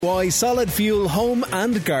Why solid fuel home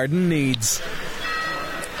and garden needs.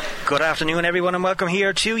 Good afternoon everyone and welcome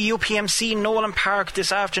here to UPMC Nowlan Park this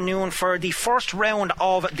afternoon for the first round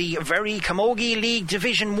of the Very Camogie League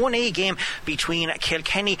Division 1A game between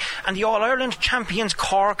Kilkenny and the All-Ireland champions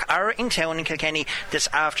Cork are in town in Kilkenny this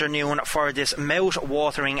afternoon for this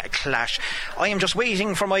mouth-watering clash. I am just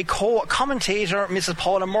waiting for my co-commentator Mrs.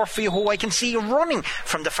 Paula Murphy, who I can see running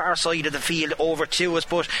from the far side of the field over to us,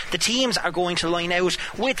 but the teams are going to line out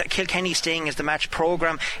with Kilkenny staying as the match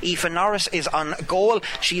programme. Aoife Norris is on goal,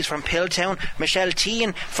 she's from Piltown. Michelle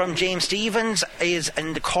Tean from James Stephens is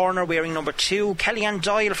in the corner wearing number 2. Kellyanne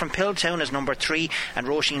Doyle from Piltown is number 3, and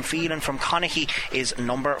Roisin Phelan from Connacht is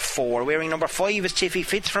number 4. Wearing number 5 is Tiffy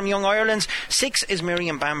Fitz from Young Irelands. 6 is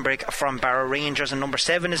Miriam Bambrick from Barrow Rangers, and number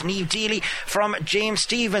 7 is Niamh Deely from James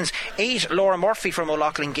Stephens. 8 Laura Murphy from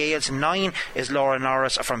O'Loughlin Gales. 9 is Laura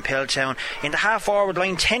Norris from Piltown. In the half forward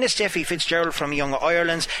line, 10 is Steffi Fitzgerald from Young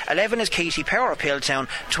Irelands. 11 is Katie Power of Piltown.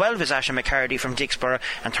 12 is Asha McCarty from Dixborough,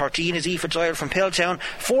 and 13 is Aoife Doyle from Piltown.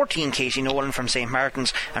 14 Katie Nolan from St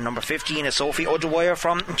Martin's, and number 15 is Sophie O'Dwyer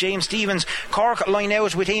from James Stephens. Cork line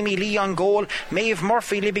out with Amy Lee on goal, Maeve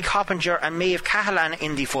Murphy, Libby Coppinger and Maeve Cahalane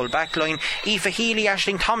in the full back line. Aoife Healy,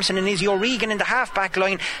 Aisling Thompson and Izzy O'Regan in the half back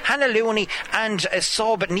line. Hannah Looney and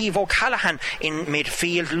sub Niamh O'Callaghan in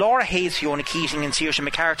midfield. Laura Hayes, Fiona Keating and Saoirse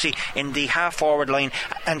McCarthy in the half forward line.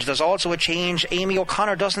 And there's also a change. Amy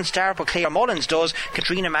O'Connor doesn't start but Claire Mullins does.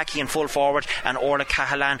 Katrina Mackey in full forward and Orla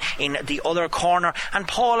Cahalane in the other corner. And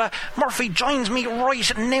Paula Murphy joins me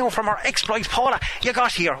right now from our exploits. Paula, you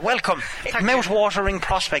got here, welcome. Mouth-watering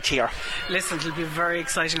prospect here. Listen, it'll be very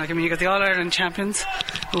exciting. Like, I mean, you got the All-Ireland champions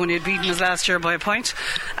who only had beaten us last year by a point,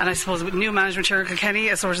 and I suppose with new management here in Kilkenny,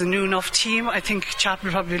 as sort of a new enough team, I think Chap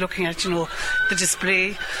will probably be looking at, the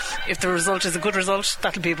display. If the result is a good result,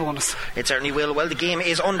 that'll be a bonus. It certainly will. Well, the game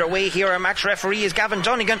is underway here. Our match referee is Gavin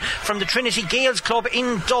Donegan from the Trinity Gales Club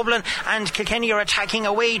in Dublin, and Kilkenny are attacking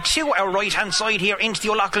away to our right hand side here into the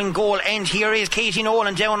O'Loughlin goal end. Here is Katie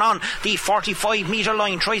Nolan down on the 45 metre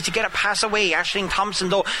line, tries to get a pass away. Aisling Thompson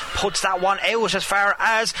though puts that one out as far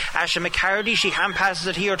as Asha McCarty. She hand passes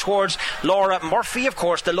it here towards Laura Murphy, of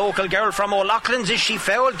course the local girl from O'Loughlin's. Is she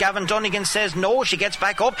fouled? Gavin Donegan says no. She gets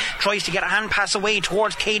back up, tries to get a hand pass away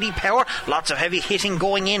towards Katie Power. Lots of heavy hitting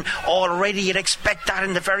going in already. You'd expect that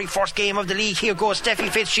in the very first game of the league. Here goes Steffi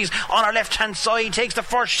Fitz, she's on her left hand side, takes the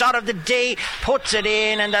first shot of the day, puts it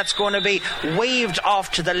in, and that's going to be waved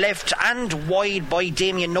off to the left and wide by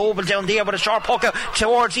Damien Noble down there, but a sharp hook out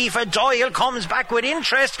towards Aoife Doyle. Comes back with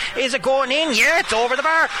interest. Is it going in? Yeah, it's over the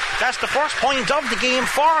bar. That's the first point of the game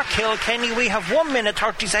for Kilkenny. We have 1 minute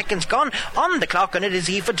 30 seconds gone on the clock, and it is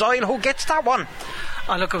Aoife Doyle who gets that one.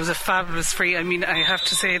 Oh, look, it was a fabulous free. I mean, I have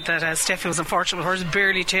to say that Steffi was unfortunate. Hers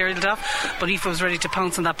barely tailed off, but Aoife was ready to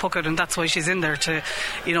pounce on that puck out, and that's why she's in there to,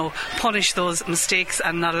 punish those mistakes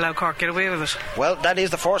and not allow Cork get away with it. Well, that is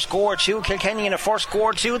the first score to Kilkenny and a first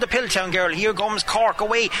score to the Piltown girl. Here comes Cork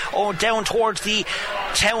away, down towards the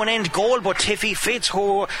town end goal, but Tiffy Fitz,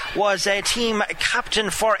 who was a team captain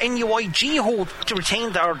for NUIG, who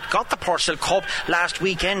retained or got the Purcell Cup last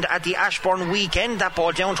weekend at the Ashbourne weekend, that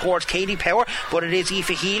ball down towards Katie Power, but it is Aoife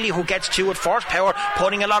Healy who gets to it first. Power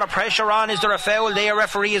putting a lot of pressure on. Is there a foul there?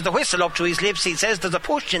 Referee is the whistle up to his lips. He says there's a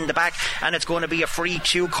push in the back, and it's going to be a free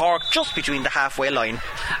to Cork just between the halfway line.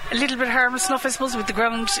 A little bit harmless enough, I suppose, with the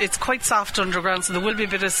ground. It's quite soft underground, so there will be a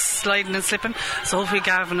bit of sliding and slipping, so hopefully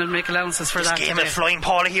Gavin will make allowances for this that. This game is flying,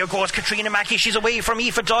 Paula. Here goes Katrina Mackey. She's away from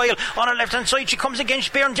Aoife Doyle on her left hand side. She comes again,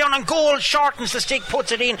 she's bearing down on goal, shortens the stick,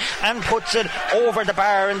 puts it in and puts it over the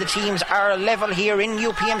bar, and the teams are level here in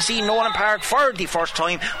UPMC Nowlan Park for the first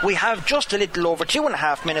time. We have just a little over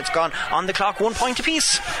 2.5 minutes gone on the clock, 1 point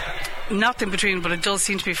apiece. Nothing between, but it does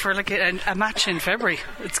seem to be for like a match in February.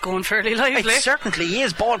 It's going fairly lively. It certainly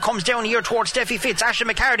is. Ball comes down here towards Steffi Fitz. Asha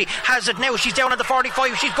McCarty has it now. She's down at the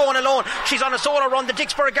 45. She's going alone. She's on a solo run. The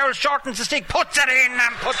Dixborough girl shortens the stick, puts it in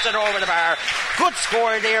and puts it over the bar. Good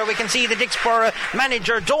score there. We can see the Dixborough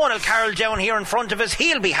manager Donal Carroll down here in front of us.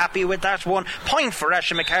 He'll be happy with that. 1 point for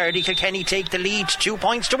Asha McCarty. Kilkenny take the lead 2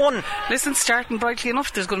 points to 1. Listen, starting brightly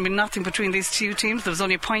enough. There's going to be nothing between these two teams. There was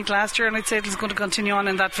only a point last year, and I'd say it's going to continue on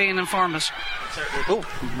in that vein and format. Oh,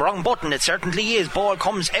 wrong button. It certainly is. Ball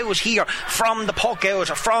comes out here from the puck out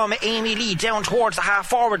from Amy Lee down towards the half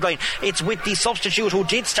forward line. It's with the substitute who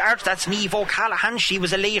did start. That's Niamh O'Callaghan. She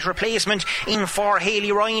was a late replacement in for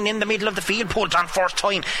Hayley Ryan in the middle of the field. Pulled on first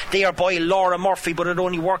time there by Laura Murphy, but it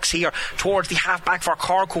only works here towards the half back for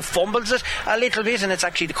Cork, who fumbles it a little bit, and it's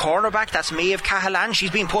actually the cornerback. That's Maeve Cahalane. She's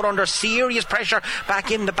been put under serious pressure back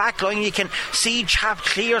in the back line. You can see Chap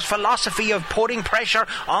Cleere's philosophy of putting pressure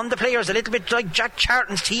on the players, a little bit like Jack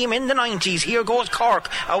Charlton's team in the 90s. Here goes Cork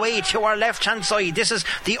away to our left hand side. This is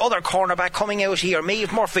the other cornerback coming out here.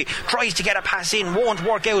 Maeve Murphy tries to get a pass in, won't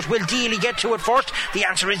work out. Will Dealey get to it first? The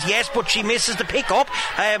answer is yes, but she misses the pick up.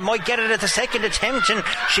 Might get it at the second attempt, and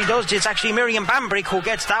she does. It's actually Miriam Bambrick who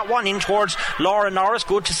gets that one in towards Laura Norris.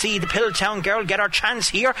 Good to see the Pilltown girl get her chance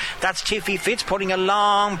here. That's Tiffy Fitz putting a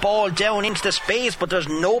long ball down into the space, but there's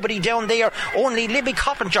nobody down there, only Libby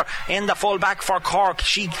Coppinger in the full back for Cork.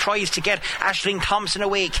 She tries to get Aisling Thompson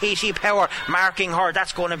away. Katie Power marking her.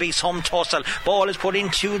 That's going to be some tussle. Ball is put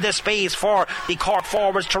into the space for the Cork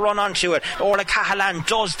forwards to run onto it. Orla Cahalan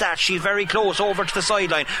does that. She's very close over to the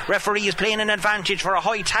sideline. Referee is playing an advantage for a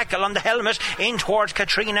high tackle on the helmet in towards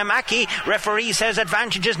Katrina Mackey. Referee says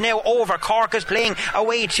advantage is now over. Cork is playing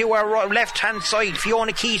away to our left hand side.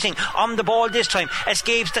 Fiona Keating on the ball this time,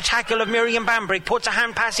 escapes the tackle of Miriam Bambrick, puts a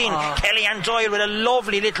hand pass in. Kellyanne Doyle with a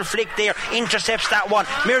lovely little flick there, intercepts that one.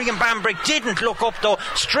 Miriam Bambrick didn't look up though,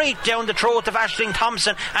 straight down the throat of Aisling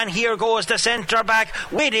Thompson, and here goes the centre back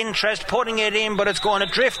with interest, putting it in, but it's going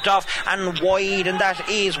to drift off and wide, and that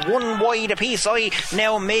is one wide apiece. I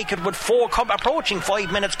now make it with approaching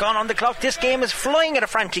 5 minutes gone on the clock. This game is flying at a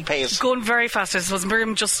frantic pace. Going very fast. I suppose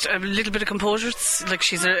Miriam just a little bit of composure. It's like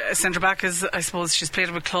she's a centre back, as I suppose she's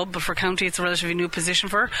played with club, but for county it's a relatively new position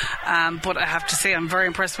for her. But I have to say I'm very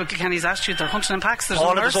impressed with Kilkenny's attitude. They're hunting in packs. There's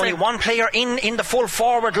only one player in the full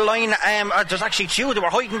forward line. There's actually two. They were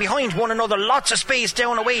hiding behind one another. Lots of space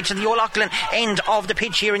down away to the O'Loughlin end of the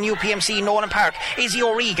pitch here in UPMC Nowlan Park. Izzy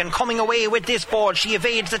O'Regan coming away with this ball. She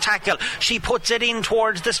evades the tackle. She puts it in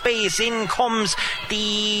towards the space. In comes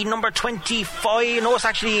the number 25. No, it's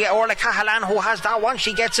actually Orla Cahalan who has that one.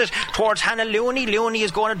 She gets it towards Hannah Looney. Looney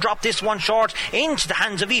is going to drop this one short into the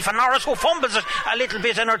hands of Aoife Norris, who fumbles it a little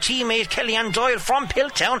bit, and her teammate Kellyanne Doyle from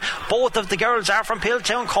Pilltown, both of the girls are from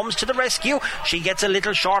Pilltown, comes to the rescue. She gets a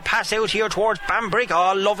little short pass out here towards Bambrick.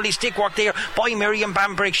 Lovely stick work there by Miriam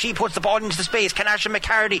Bambrick. She puts the ball into the space. Can Asha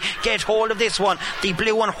McCarty get hold of this one? The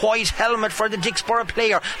blue and white helmet for the Dicksboro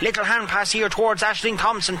player. Little hand pass here towards Aisling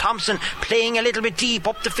Thompson. Thompson playing a little bit deep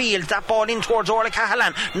up the field. That ball in towards Orla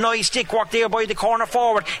Cahalan. Nice stick work there by the corner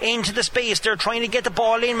forward into the space. They're trying to get the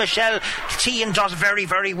ball in. Michelle Tehan does very,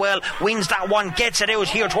 very well. Wins that one. Gets it out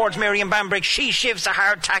here towards Miriam Bambrick. She shifts a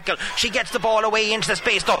hard tackle. She gets the ball away into the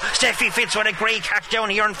space though. Steffi Fitz with a great catch down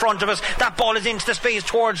here in front of us. That ball is into the space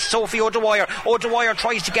towards Sophie O'Dwyer. O'Dwyer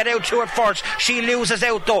tries to get out to it first. She loses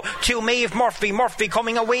out though to Maeve Murphy. Murphy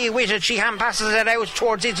coming away with it. She hand passes it out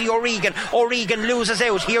towards Izzy O'Regan. O'Regan loses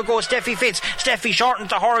out. Here goes Steffi Fitz. Steffi shortened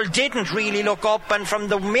the hurl. Didn't really look up, and from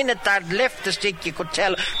the minute that left the stick you could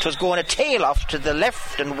tell it was going to tail off to the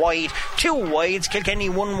left and wide. Two wides. Kilkenny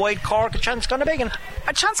one wide. Cork a chance gonna begin.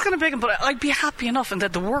 A chance gonna begin, but I'd be happy enough, and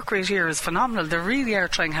that the work rate here is phenomenal. They really are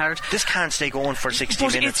trying hard. This can't stay going for 60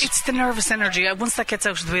 minutes. It's the nervous energy. Once that gets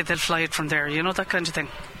out of the way, they'll fly it from there, you know, that kind of thing.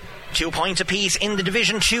 2 points apiece in the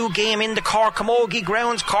Division 2 game in the Cork Camogie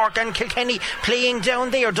grounds. Cork and Kilkenny playing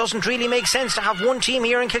down there. Doesn't really make sense to have one team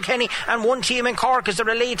here in Kilkenny and one team in Cork. Is there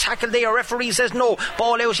a late tackle there? Referee says no.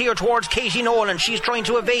 Ball out here towards Katie Nolan. She's trying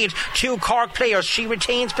to evade 2 Cork players. She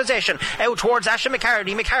retains possession out towards Asha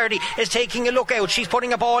McCarty. McCarty is taking a look out. She's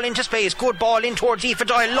putting a ball into space. Good ball in towards Aoife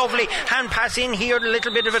Doyle. Lovely hand pass in here. A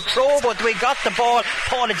little bit of a throw, but we got the ball.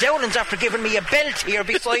 Paula Downan's after giving me a belt here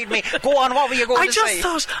beside me. Go on, what were you going to say?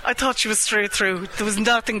 I thought she was straight through. There was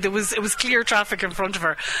nothing. It was clear traffic in front of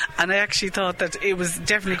her, and I actually thought that it was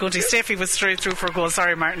definitely going to. Steffi was straight through for a goal.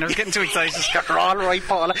 Sorry, Martin, I was getting too excited. You're all right,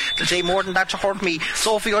 Paula. To say more than that to hurt me.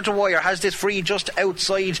 Sophie O'Dwyer has this free just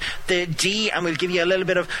outside the D, and we'll give you a little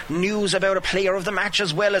bit of news about a player of the match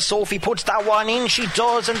as well. As Sophie puts that one in, she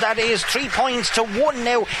does, and that is 3 points to 1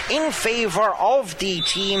 now in favour of the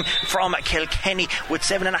team from Kilkenny with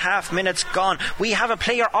 7.5 minutes gone. We have a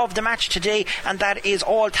player of the match today, and that is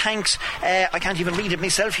all thanks, I can't even read it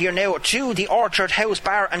myself here now, to the Orchard House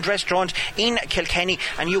Bar and Restaurant in Kilkenny,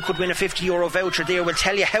 and you could win a €50 voucher there. We'll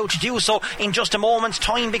tell you how to do so in just a moment's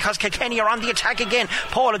time, because Kilkenny are on the attack again.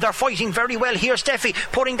 Paula, they're fighting very well here. Steffi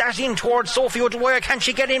putting that in towards Sophie O'Dwyer. Can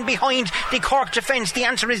she get in behind the Cork defence? The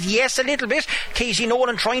answer is yes, a little bit. Katie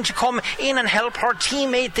Nolan trying to come in and help her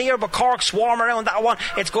teammate there, but Cork swarm around that one.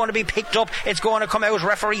 It's going to be picked up. It's going to come out.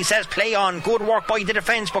 Referee says play on. Good work by the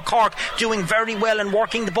defence, but Cork doing very well and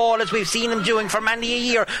working the ball as we've seen them doing for many a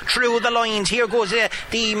year through the lines. Here goes the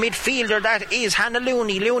midfielder, that is Hannah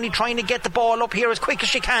Looney. Looney trying to get the ball up here as quick as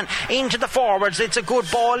she can into the forwards. It's a good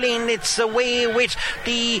ball in. It's away with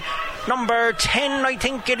the number 10 I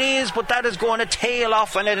think it is, but that is going to tail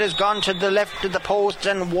off and it has gone to the left of the post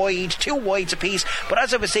and wide, 2 wides apiece. But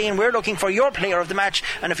as I was saying, we're looking for your player of the match,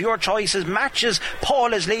 and if your choices matches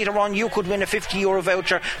Paula's later on, you could win a €50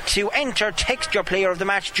 voucher. To enter, text your player of the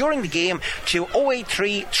match during the game to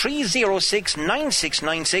 083 306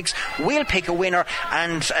 9696. We'll pick a winner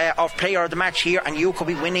and of player of the match here, and you could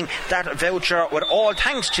be winning that voucher, with all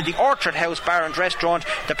thanks to the Orchard House Bar and Restaurant,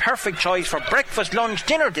 the perfect choice for breakfast, lunch,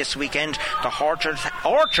 dinner this weekend. The Orchard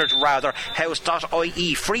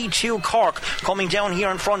House.ie. Free to Cork. Coming down here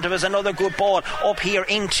in front of us, another good ball up here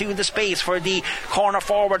into the space for the corner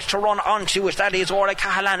forwards to run onto it. That is Orla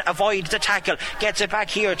Cahalan. Avoids the tackle, gets it back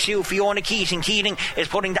here to Fiona Keating. Keating is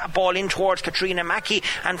putting that ball in towards Katrina Mackey,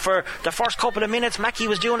 and for the first couple of minutes Mackey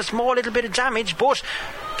was doing a small little bit of damage, but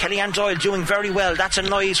Kellyanne Doyle doing very well. That's a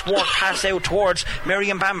nice work pass out towards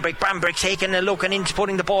Miriam Bambrick. Bambrick taking a look and into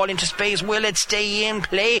putting the ball into space. Will it stay in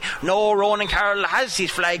play? No. Ronan Carroll has his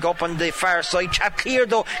flag up on the far side. Chap Cleere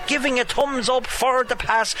though giving a thumbs up for the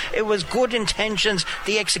pass. It was good intentions,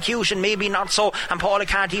 the execution maybe not so, and Paula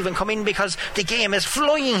can't even come in because the game is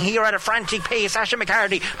flying here at a frantic pace. Asha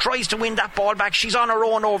McCarthy tries to win that ball back. She's on her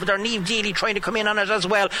own over there. Niamh Deely trying to come in on it as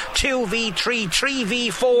well. 2v3,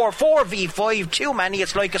 3v4, 4v5, too many.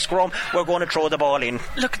 It's like a scrum. We're going to throw the ball in.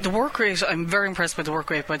 Look, the work rate, I'm very impressed by the work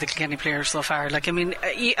rate by the Kilkenny players so far. Like, I mean,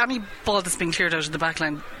 any ball that's been cleared out of the back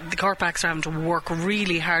line, the Cork backs are having to work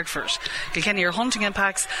really hard for it. Kilkenny are hunting in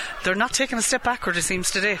packs. They're not taking a step backward, it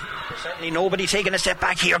seems, today. Certainly nobody taking a step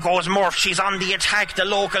back. Here goes Murph. She's on the attack. The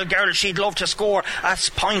local girl, she'd love to score. A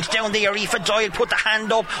point down there. Aoife Doyle put the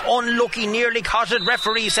hand up. Unlucky, nearly caught it.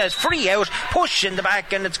 Referee says free out. Push in the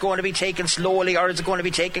back, and it's going to be taken slowly, or is it going to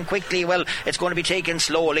be taken quickly? Well, it's going to be taken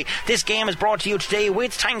slowly. This game is brought to you today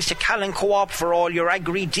with thanks to Callan Co-op for all your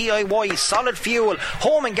agri DIY solid fuel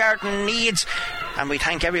home and garden needs, and we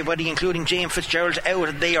thank everybody including Jane Fitzgerald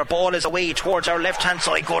out there. Ball is away towards our left hand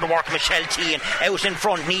side. Go to work Michelle Tehan out in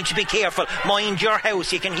front. Need to be careful, mind your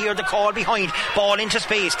house. You can hear the call behind. Ball into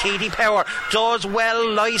space. Katie Power does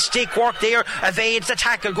well. Nice stick work there. Evades the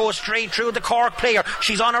tackle, goes straight through the Cork player.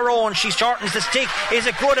 She's on her own. She shortens the stick. Is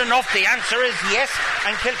it good enough? The answer is yes,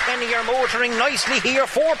 and Kilkenny are motoring nicely here.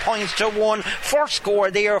 4 points to 1. First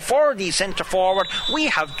score there for the centre forward. We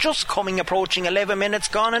have just approaching 11 minutes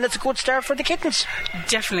gone, and it's a good start for the Kittens.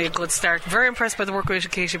 Definitely a good start. Very impressed by the work rate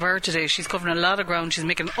of Katie Power today. She's covering a lot of ground. She's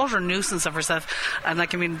making an utter nuisance of herself, and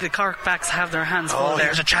like, I mean, the Cork backs have their hands full. Oh,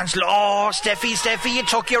 there's a chance. Oh, Steffi, you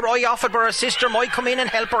took your eye off it, but her sister might come in and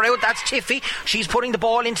help her out. That's Tiffy. She's putting the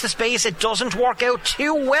ball into space. It doesn't work out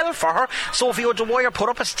too well for her. Sophie O'Dwyer put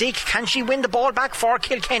up a stick. Can she win the ball back for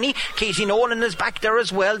Kilkenny? Katie Nolan is back there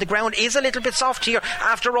as well. The ground is a little bit soft here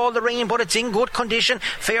after all the rain, but it's in good condition.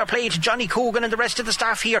 Fair play to Johnny Coogan and the rest of the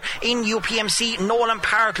staff here in UPMC Nowlan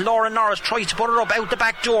Park. Laura Norris tries to put her up out the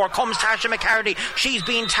back door. Comes Tasha McCarthy. She's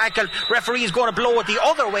being tackled. Referee's going to blow it the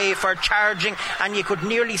other way for charging, and you could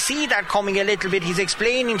nearly see that coming a little bit. He's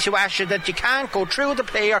explaining to Asha that you can't go through the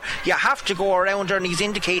player, you have to go around her, and he's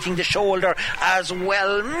indicating the shoulder as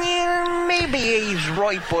well. Maybe he's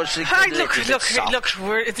right, but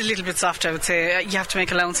it's a little bit soft, I would say. You have to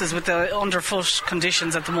make allowances with the underfoot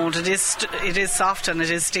conditions at the moment. It is soft and it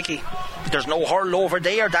is sticky. There's no hurl over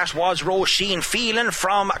there. That was Roisin Phelan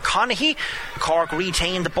from Connacht. Cork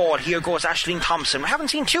retained the ball. Here goes Aisling Thompson. We haven't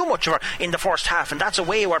seen too much of her in the first half, and that's a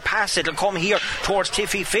wayward pass. It'll come here towards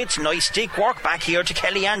Tiffy Fitz. Nice stick work back here to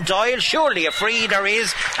Kellyanne Doyle. Surely a free there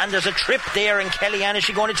is, and there's a trip there, and Kellyanne, is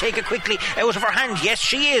she going to take it quickly out of her hand? Yes,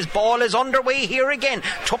 she is. Ball is underway here again.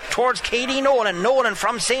 Tucked towards Katie Nolan. Nolan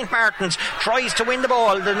from St. Martin's tries to win the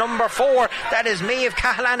ball. The number 4, that is Maeve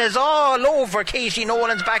Cahalan, is all over Katie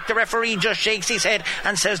Nolan's back. The referee just shakes his head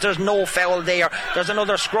and says there's no foul there. There's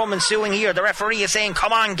another scrum ensuing here. The referee is saying,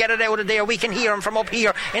 come on, get it out of there. We can hear him from up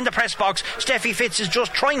here in the press box. Steffi Fitz is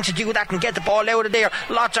just trying to do that and get the ball out of there.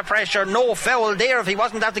 Lots of pressure. No foul there. If he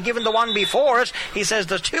wasn't after giving the one before it, he says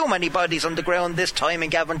there's too many bodies on the ground this time,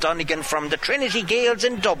 and Gavin Donegan from the Trinity Gales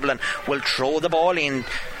in Dublin will throw the ball in.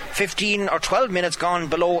 15 or 12 minutes gone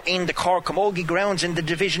below in the Cork Camogie grounds in the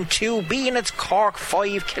Division 2B, and it's Cork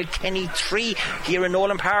 5, Kilkenny 3 here in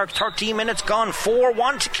Nowlan Park. 13 minutes gone,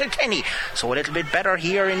 4-1 to Kilkenny, so a little bit better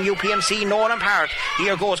here in UPMC Nowlan Park.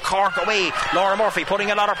 Here goes Cork away. Laura Murphy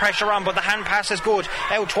putting a lot of pressure on, but the hand pass is good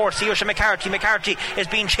out towards Saoirse McCarthy. McCarthy is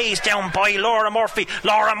being chased down by Laura Murphy.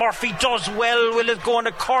 Laura Murphy does well. Will it going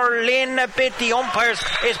to curl in a bit? The umpires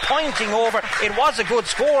is pointing over. It was a good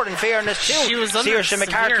score in fairness too. Saoirse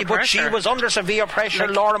McCarthy, but she was under severe pressure.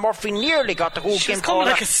 Laura Murphy nearly got the hook in. She was coming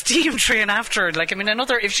like a steam train after it. Like, I mean,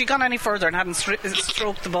 if she'd gone any further and hadn't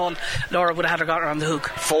stroked the ball, Laura would have had her got her on the hook.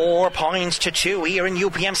 4-2 here in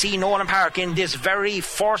UPMC Nowlan Park in this very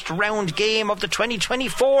first round game of the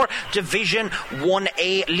 2024 Division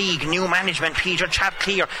 1A League. New management, Peter Chap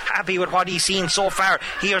Cleere, happy with what he's seen so far.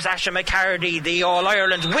 Here's Asha McCarty, the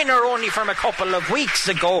All-Ireland winner only from a couple of weeks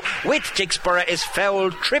ago with Dixborough, is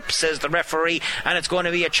foul trip, says the referee, and it's going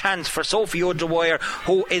to be a chance for Sophie O'Dwyer,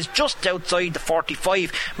 who is just outside the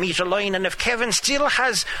 45 metre line. And if Kevin still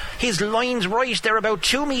has his lines right, they're about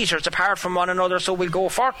 2 metres apart from one another, so we'll go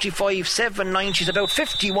 45-7-9. She's about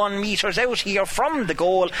 51 metres out here from the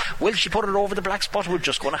goal. Will she put it over the black spot? We're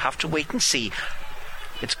just going to have to wait and see.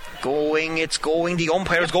 It's going. The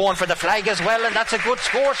umpire's going for the flag as well, and that's a good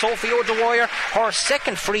score. Sophie O'Dwyer, her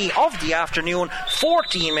second free of the afternoon.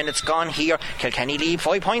 14 minutes gone here. Kilkenny lead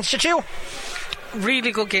 5-2.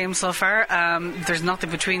 Really good game so far. There's nothing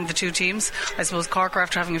between the two teams. I suppose Cork are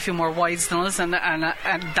after having a few more wides than us, and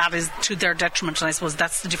that is to their detriment, and I suppose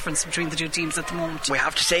that's the difference between the two teams at the moment. We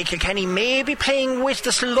have to say Kilkenny may be playing with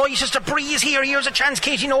the slightest of breeze here. Here's a chance.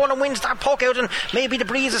 Katie Nolan wins that puck out, and maybe the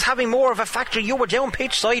breeze is having more of a factor. You were down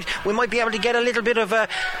pitch side. We might be able to get a little bit of a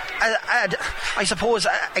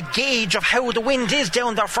gauge of how the wind is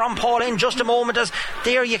down there from Paul in just a moment, as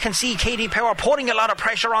there you can see Katie Power putting a lot of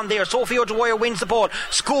pressure on there. Sophie O'Dwyer wins the ball,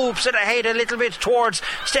 scoops it ahead a little bit towards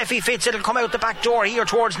Steffi Fitz. It'll come out the back door here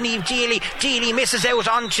towards Niamh Daly. Daly misses out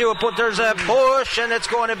onto it, but there's a push and it's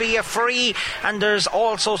going to be a free, and there's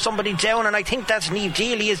also somebody down, and I think that's Niamh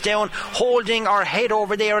Daly is down holding her head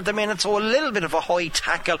over there at the minute, so a little bit of a high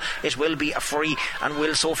tackle. It will be a free, and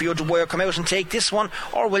will Sophie O'Dwyer come out and take this one,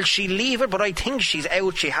 or will she leave it? But I think she's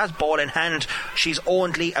out. She has ball in hand. She's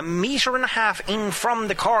only 1.5 metres in from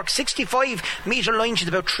the Cork 65 metre line. She's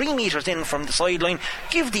about 3 metres in from the sideline.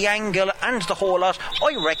 Give the angle and the whole lot,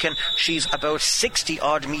 I reckon she's about 60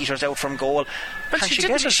 odd metres out from goal. But she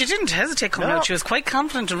didn't hesitate coming out. She was quite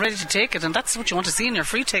confident and ready to take it, and that's what you want to see in your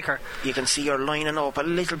free taker. You can see her lining up a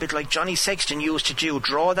little bit like Johnny Sexton used to do.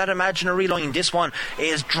 Draw that imaginary line. This one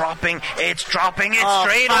is dropping. It's straight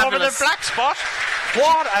fabulous. Over the black spot.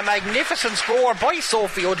 What a magnificent score by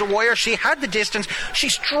Sophie O'Dwyer. She had the distance. She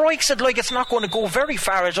strikes it like it's not going to go very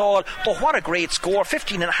far at all, but what a great score.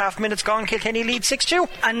 15.5 minutes gone. Kilkenny lead 6-2.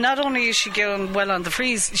 And not only is she going well on the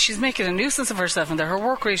frees, she's making a nuisance of herself in there. Her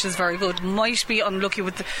work rate is very good. Might be unlucky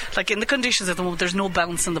with in the conditions at the moment, there's no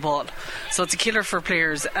bounce in the ball, so it's a killer for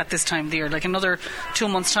players at this time of the year. Like another 2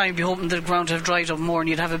 months time, be hoping the ground to have dried up more and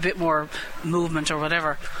you'd have a bit more movement or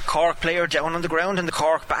whatever. Cork player down on the ground, and the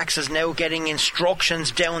Cork backs is now getting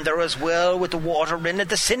instructions down there as well with the water in it.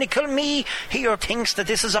 The cynical me here thinks that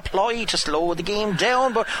this is a ploy to slow the game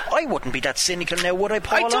down, but I wouldn't be that cynical now, would I,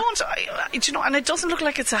 Paula? I don't. And it doesn't look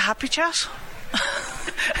like it's a happy chat.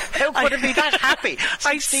 How could it be that happy?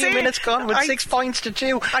 16 minutes gone with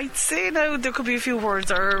 6-2. I'd say now there could be a few words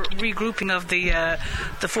or regrouping of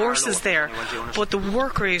the forces there, but the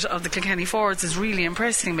work rate of the Kilkenny forwards is really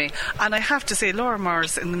impressing me, and I have to say Laura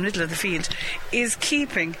Mars in the middle of the field is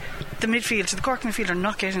keeping the midfield. The Cork midfield are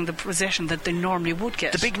not getting the possession that they normally would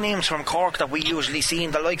get. The big names from Cork that we usually see,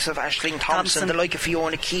 in the likes of Aisling Thompson, the like of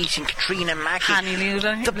Fiona Keating, Katrina Mackey,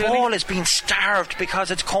 the ball is being starved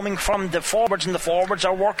because it's coming from the forwards, and the forwards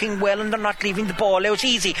are working well and they're not leaving the ball out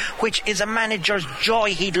easy, which is a manager's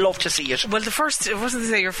joy. He'd love to see it. Well,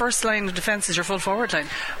 your first line of defence is your full forward line.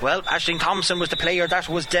 Well, Aisling Thompson was the player that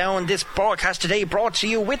was down. This broadcast today brought to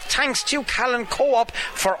you with thanks to Callan Co-op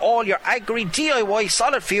for all your agri DIY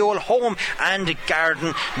solid fuel home and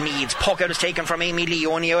garden needs. Puck out is taken from Amy Lee,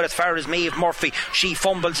 only out as far as Maeve Murphy. She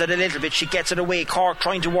fumbles it a little bit, she gets it away. Cork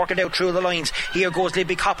trying to work it out through the lines. Here goes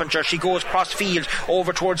Libby Coppinger. She goes cross field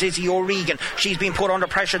over towards Izzy O'Regan. She's been put under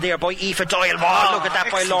pressure there by Aoife Doyle. Look at that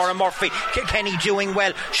by Laura Murphy. Kilkenny doing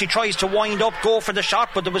well. She tries to wind up, go for the shot,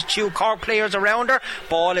 but there was 2 Cork players around her.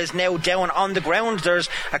 Ball is now down on the ground. There's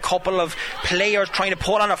a couple of players trying to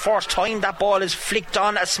pull on a first time. That ball is flicked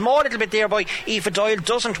on a small little bit there by Aoife Doyle.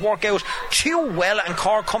 Doesn't work out too well, and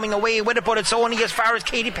Cork coming away with it, but it's only as far as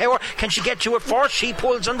Katie Power. Can she get to it first? She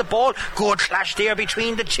pulls on the ball. Good clash there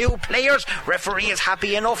between the 2 players. Referee is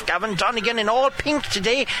happy enough. Gavin Donegan in all pink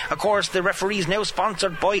today. Of course, the referee is now sponsored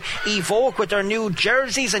sponsored by Evoke with their new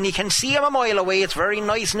jerseys, and you can see them a mile away. It's very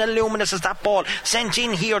nice and luminous as that ball sent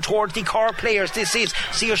in here towards the Cork players. This is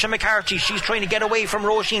Saoirse McCarthy. She's trying to get away from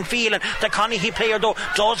Roisin Phelan. The Connacht player though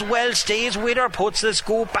does well, stays with her, puts the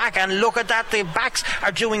scoop back, and look at that, the backs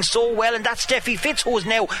are doing so well, and that's Steffi Fitz who's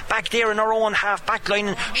now back there in her own half back line,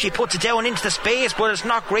 and she puts it down into the space, but it's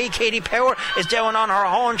not great. Katie Power is down on her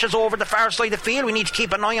haunches over the far side of the field. We need to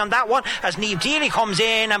keep an eye on that one as Niamh Deely comes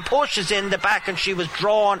in and pushes in the back, and she was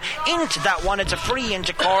drawn into that one. It's a free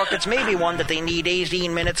into Cork. It's maybe one that they need.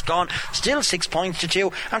 18 minutes gone, still 6 points to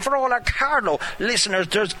 2. And for all our Carlow listeners,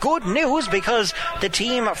 there's good news, because the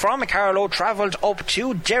team from Carlow travelled up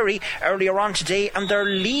to Derry earlier on today, and they're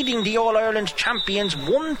leading the All-Ireland champions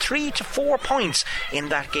 1-3 to 4 points in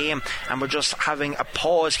that game. And we're just having a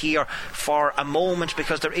pause here for a moment,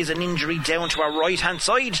 because there is an injury down to our right hand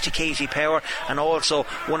side to Katie Power, and also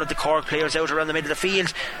one of the Cork players out around the middle of the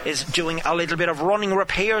field is doing a little bit of running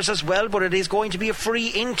repairs as well. But it is going to be a free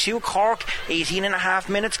into Cork. 18 and a half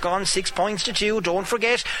minutes gone, 6 points to 2. Don't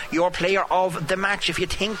forget your player of the match. If you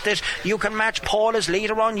think that you can match Paula's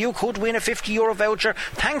later on, you could win a €50 voucher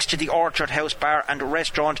thanks to the Orchard House Bar and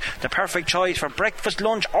Restaurant, the perfect choice for breakfast,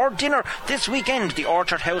 lunch or dinner this weekend. The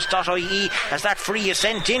orchardhouse.ie, as that free is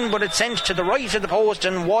sent in, but it's sent to the right of the post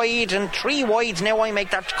and wide, and 3 wides now. I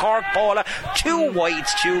make that to Cork. Paula 2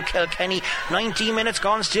 wides to Kilkenny. 19 minutes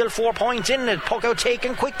gone, still 4 points in it. Puck out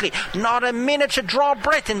taken quickly, not a minute to draw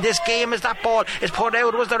breath in this game as that ball is put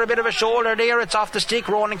out. Was there a bit of a shoulder there? It's off the stick.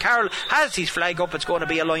 Ronan Carroll has his flag up. It's going to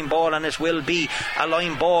be a line ball, and it will be a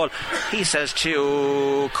line ball, he says,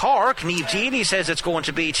 to Cork. Niamh Deely says it's going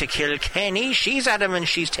to be to Kilkenny. She's at him and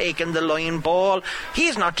she's taken the line ball.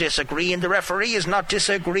 He's not disagreeing, the referee is not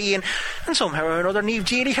disagreeing, and somehow or another Niamh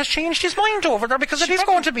Deely has changed his mind over there, because it is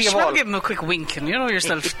going to be a ball. Give him a quick wink, and you know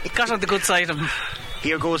yourself, got on the good side of him.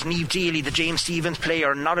 Here goes Niamh Deely, the James Stephens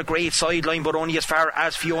player. Not a great sideline, but only as far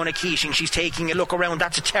as Fiona Keating. She's taking a look around.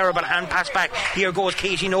 That's a terrible hand pass back. Here goes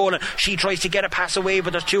Katie Nolan. She tries to get a pass away,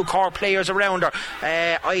 but there's 2 Cork players around her.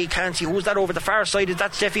 I can't see who's that over the far side. Is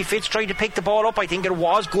that Steffi Fitz trying to pick the ball up? I think it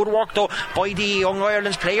was. Good work though by the Young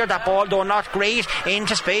Ireland's player. That ball though not great.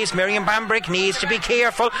 Into space. Miriam Bambrick needs to be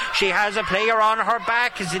careful. She has a player on her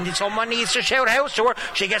back. Someone needs to shout house to her.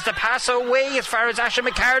 She gets the pass away as far as Asha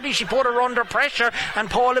McCarthy. She put her under pressure, and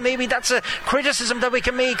Paula, maybe that's a criticism that we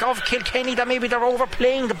can make of Kilkenny, that maybe they're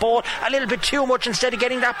overplaying the ball a little bit too much instead of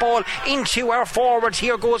getting that ball into our forwards.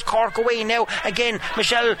 Here goes Cork away now. Again,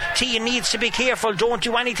 Michelle T needs to be careful. Don't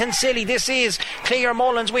do anything silly. This is Claire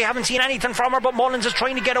Mullins. We haven't seen anything from her, but Mullins is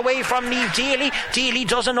trying to get away from Niamh Deely. Deely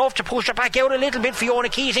does enough to push her back out a little bit. Fiona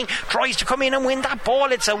Keating tries to come in and win that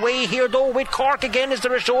ball. It's away here though with Cork again. Is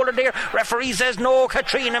there a shoulder there? Referee says no.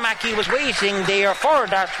 Katrina Mackey was waiting there for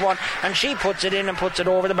that one, and she puts it in and puts it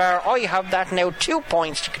over the bar. I have that now. 2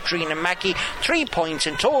 points to Katrina Mackey, 3 points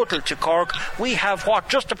in total to Cork. We have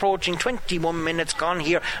just approaching 21 minutes gone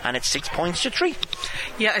here, and it's 6 points to 3.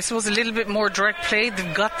 Yeah, I suppose a little bit more direct play.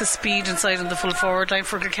 They've got the speed inside on the full forward line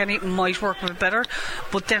for Kilkenny. It might work a bit better,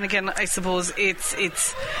 but then again, I suppose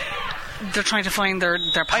it's they're trying to find their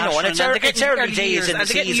passion. I know, and it's early days in the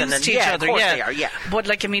season, and each other, of course they are, yeah. But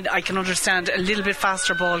I can understand a little bit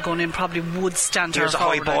faster ball going in probably would stand. Here's a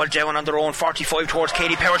high ball down on their own 45 towards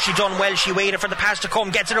Katie Power. She done well. She waited for the pass to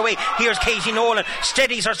come, gets it away. Here's Katie Nolan,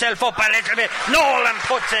 steadies herself up a little bit. Nolan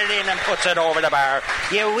puts it in and puts it over the bar.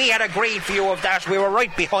 Yeah, we had a great view of that. We were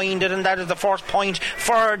right behind it, and that is the first point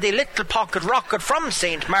for the little pocket rocket from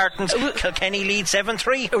St. Martin's. Kilkenny lead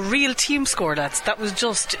 7-3. A real team score. That was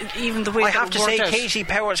just even the way I have to say, Katie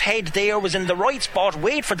Power's head there was in the right spot.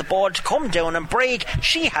 Wait for the ball to come down and break.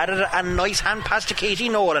 She had it, a nice hand pass to Katie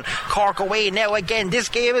Nolan. Cork away now again. This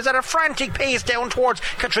game is at a frantic pace down towards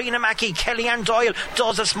Katrina Mackey. Kellyanne Doyle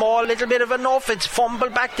does a small little bit of enough. It's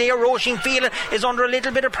fumbled back there. Roisin Phelan is under a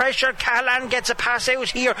little bit of pressure. Callan gets a pass out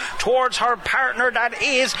here towards her partner, that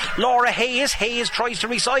is Laura Hayes. Hayes tries to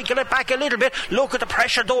recycle it back a little bit. Look at the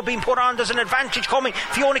pressure though being put on. There's an advantage coming.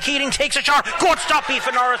 Fiona Keating takes a shot. Good stop,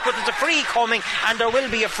 Aoife Norris, but there's a free coming, and there will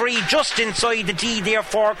be a free just inside the D there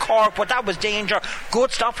for Cork, but that was danger. Good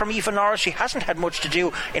stop from Aoife Norris. She hasn't had much to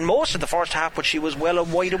do in most of the first half, but she was well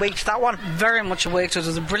wide awake to that one. Very much awake to it. It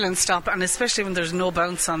was a brilliant stop, and especially when there's no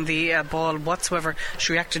bounce on the ball whatsoever,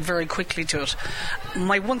 she reacted very quickly to it.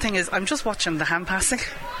 My one thing is, I'm just watching the hand passing.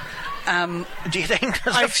 Do you think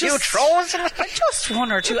there's a few throws in it? Just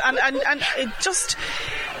one or two, and it just,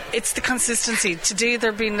 it's the consistency. Today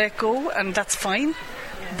they're being let go, and that's fine.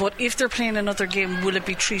 but if they're playing another game, will it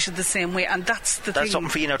be treated the same way? And that's the thing. That's something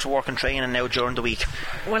for you now to work and training now during the week.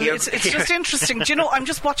 Well, it's just interesting. Do you know, I'm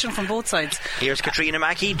just watching from both sides. Here's Katrina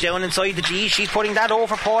Mackey down inside the G. She's putting that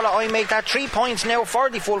over Paula. I make that 3 points now for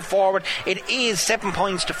the full forward. It is 7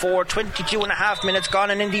 points to 4, 22 and a half minutes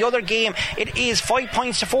gone, and in the other game it is 5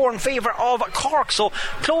 points to 4 in favour of Cork. So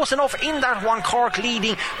close enough in that one, Cork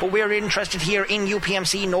leading, but we're interested here in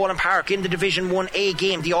UPMC Nowlan Park in the Division 1A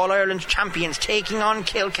game. The All-Ireland champions taking on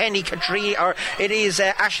Kilkenny. It is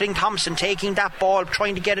Aisling Thompson taking that ball,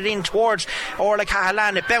 trying to get it in towards Orla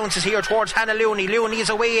Cahalan. It bounces here towards Hannah Looney. Looney is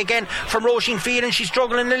away again from Roisin Field, and she's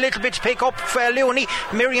struggling a little bit to pick up Looney.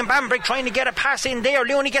 Miriam Bambrick trying to get a pass in there.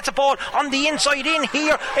 Looney gets a ball on the inside in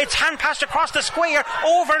here. It's hand passed across the square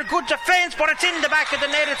over a good defence, but it's in the back of the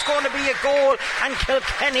net. It's going to be a goal, and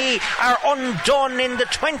Kilkenny are undone in the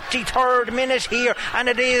 23rd minute here, and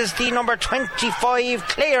it is the number 25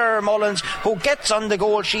 Claire Mullins who gets on the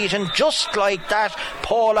goal sheet, and just like that,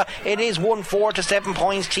 Paula, it is 1-4 to 7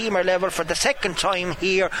 points teamer level for the second time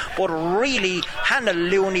here. But really, Hannah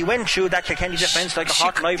Looney went through that Kilkenny defence like a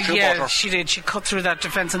hot knife through butter. Yeah, she did. She cut through that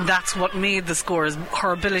defence, and that's what made the score, is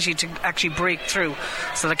her ability to actually break through.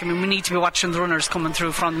 So we need to be watching the runners coming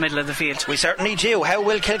through from the middle of the field. We certainly do. How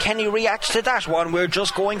will Kilkenny react to that one? We're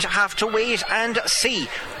just going to have to wait and see.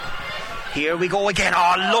 Here we go again.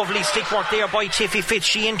 Oh, lovely stick work there by Tiffy Fitz.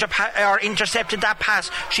 She intercepted that pass.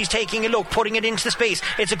 She's taking a look, putting it into the space.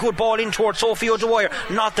 It's a good ball in towards Sophie O'Dwyer.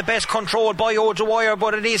 Not the best control by O'Dwyer,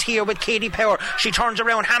 but it is here with Katie Power. She turns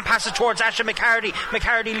around, hand passes towards Asha McCarty.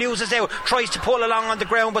 McCarty loses out, tries to pull along on the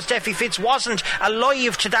ground, but Steffi Fitz wasn't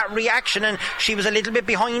alive to that reaction, and she was a little bit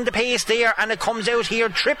behind the pace there, and it comes out here,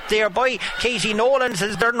 tripped there by Katie Nolan.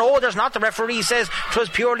 Says there's not. The referee says it was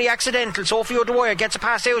purely accidental. Sophie O'Dwyer gets a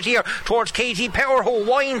pass out here towards Katie Power, who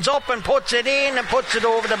winds up and puts it in and puts it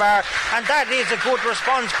over the bar, and that is a good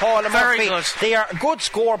response, Paula Murphy. Good. They are a good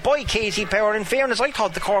score by Katie Power. In fairness, I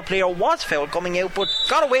thought the Cork player was fouled coming out, but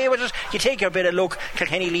got away with it. You take your bit of luck.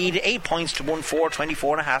 Kilkenny lead 8 points to 1-4,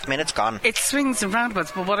 24 and a half minutes gone. It swings and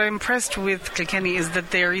roundabouts, but what I'm impressed with Kilkenny is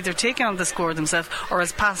that they're either taking on the score themselves or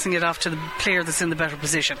is passing it off to the player that's in the better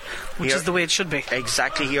position, which is the way it should be.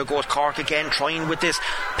 Exactly. Here goes Cork again, trying with this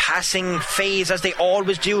passing phase as they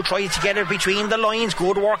always do, tries to get it between the lines.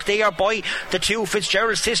 Good work there by the two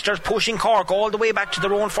Fitzgerald sisters, pushing Cork all the way back to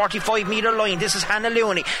their own 45 metre line. This is Hannah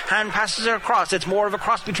Looney. Hand passes her across. It's more of a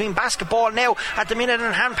cross between basketball now at the minute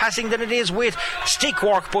and hand passing than it is with stick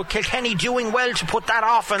work, but Kilkenny doing well to put that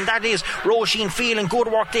off, and that is Roisin Field, and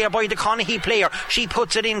good work there by the Conaghy player. She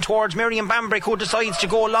puts it in towards Miriam Bambrick, who decides to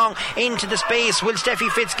go long into the space. Will Steffi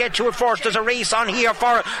Fitz get to it first? There's a race on here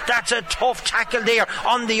for her. That's a tough tackle there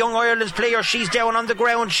on the Young Ireland's player. She's down on the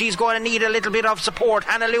ground. She's going to need a little bit of support.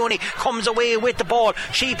 Hannah Looney comes away with the ball.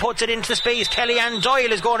 She puts it into the space. Kellyanne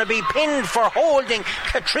Doyle is going to be pinned for holding.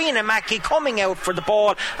 Katrina Mackey coming out for the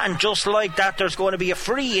ball, and just like that, there's going to be a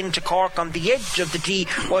free into Cork on the edge of the D,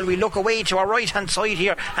 while we look away to our right hand side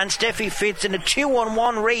here, and Steffi Fitz in a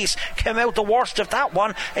 2-on-1 race came out the worst of that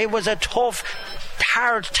one. It was a tough,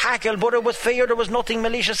 hard tackle, but it was fair. There was nothing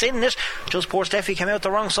malicious in it. Just poor Steffi came out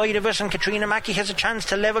the wrong side of it, and Katrina Mackey has a chance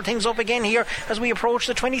to level things up again here as we approach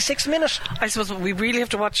the 26th minute. I suppose what we really have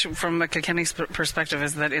to watch from a Kilkenny's perspective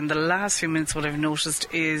is that in the last few minutes, what I've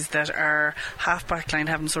noticed is that our half-back line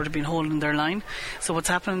haven't sort of been holding their line. So what's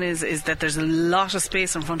happening is that there's a lot of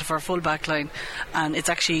space in front of our full-back line, and it's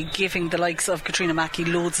actually giving the likes of Katrina Mackey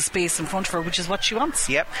loads of space in front of her, which is what she wants.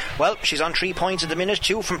 Yep. Well, she's on 3 points at the minute,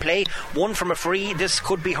 2 from play, 1 from a free. This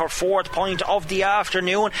could be her 4th point of the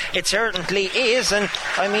afternoon. It certainly is, and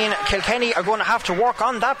I mean, Kilkenny are going to have to work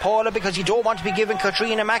on that, Paula, because you don't want to be giving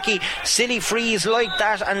Katrina Mackey silly frees like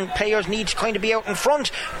that, and players need to kind of be out in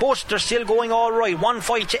front, but they're still going all right.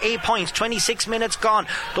 1-5 to 8 points, 26 minutes gone.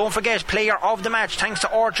 Don't forget, player of the match thanks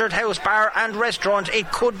to Orchard House Bar and Restaurant.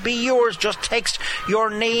 It could be yours. Just text your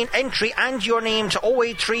name, entry and your name to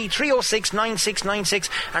 083 306 9696,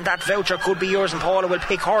 and that voucher could be yours, and Paula will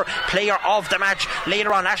pick her player of the match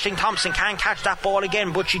later on. Aisling Thompson can't catch that ball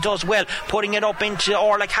again, but she does well, putting it up into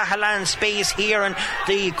Orla Cahalan's space here, and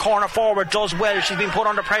the corner forward does well. She's been put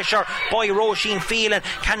under pressure by Roisin Field, and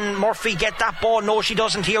can Murphy get that ball? No, she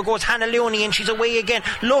doesn't. Here goes Hannah Looney, and she's away again.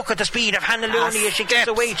 Look at the speed of Hannah Looney as she gets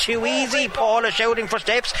away too easy. Paula shouting for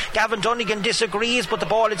steps. Gavin Dunnigan disagrees, but the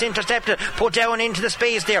ball is intercepted, put down into the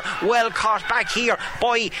space there. Well caught back here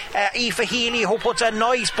by Aoife Healy, who puts a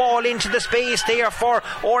nice ball into the space there for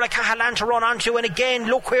Orla Cahalan to run onto into, and again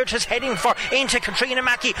look where it is heading for, into Katrina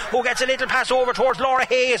Mackey, who gets a little pass over towards Laura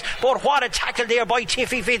Hayes, but what a tackle there by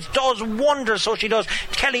Tiffy Fitz, does wonders, so she does.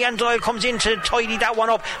 Kellyanne Doyle comes in to tidy that one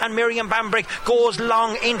up, and Miriam Bambrick goes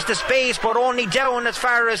long into the space, but only down as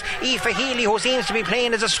far as Aoife Healy, who seems to be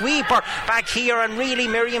playing as a sweeper back here, and really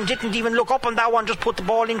Miriam didn't even look up on that one, just put the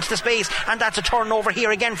ball into the space, and that's a turnover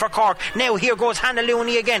here again for Cork. Now here goes Hannah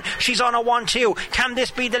Looney again, she's on a 1-2. Can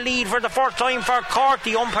this be the lead for the first time for Cork?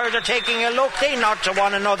 The umpires are taking a look, they nod to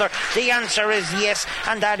one another. The answer is yes,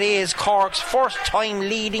 and that is Cork's first time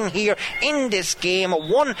leading here in this game.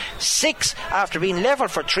 1-6 after being level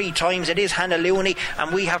for 3 times. It is Hannah Looney,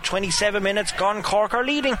 and we have 27 minutes gone. Cork are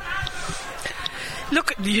leading.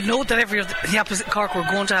 Look, you know that the opposite Cork were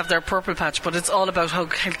going to have their purple patch, but it's all about how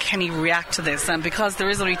Kilkenny react to this, and because there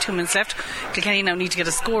is only 2 minutes left, Kilkenny now need to get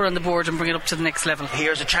a score on the board and bring it up to the next level.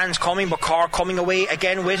 Here's a chance coming, but Cork coming away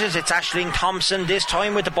again with it. It's Aisling Thompson this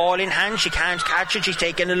time with the ball in hand. She can't catch it, she's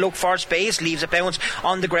taking a look for space, leaves a bounce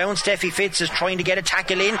on the ground. Steffi Fitz is trying to get a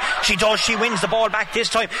tackle in. She does, she wins the ball back this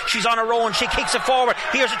time. She's on her own, she kicks it forward.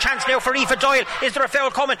 Here's a chance now for Aoife Doyle. Is there a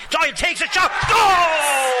foul coming? Doyle takes a shot.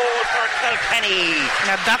 Goal for Kilkenny.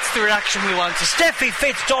 Now that's the reaction we wanted. Steffi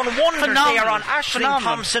Fitz done wonders there on Aisling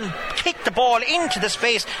Thompson, kicked the ball into the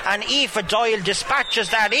space, and Aoife Doyle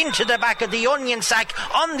dispatches that into the back of the onion sack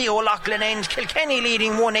on the O'Loughlin end. Kilkenny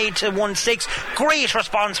leading 1-8 to 1-6. Great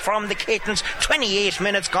response from the Kittens. 28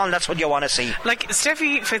 minutes gone, that's what you want to see. Like,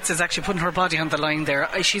 Steffi Fitz is actually putting her body on the line there.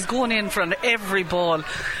 She's going in for every ball.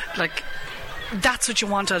 Like, that's what you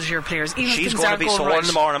want out of your players. Even she's if going to be sore in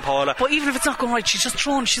the morning, Paula. But even if it's not going right, she's just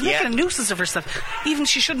throwing. She's making a nuisance of herself. Even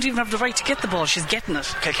she shouldn't even have the right to get the ball. She's getting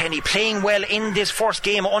it. Kilkenny playing well in this first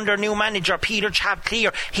game under new manager Peter Chap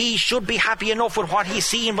Cleere. He should be happy enough with what he's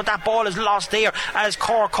seen, but that ball is lost there as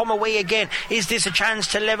Cork come away again. Is this a chance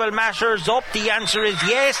to level matters up? The answer is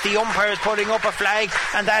yes. The umpire is putting up a flag,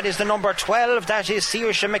 and that is the number 12. That is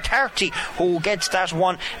Saoirse McCarthy who gets that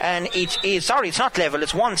one, and it's not level.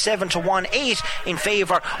 It's 1-7 to 1-8 in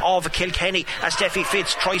favour of Kilkenny as Steffi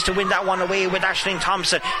Fitz tries to win that one away with Aisling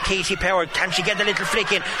Thompson. Katie Power, can she get a little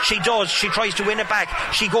flick in? She does. She tries to win it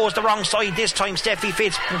back. She goes the wrong side this time. Steffi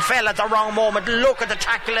Fitz fell at the wrong moment. Look at the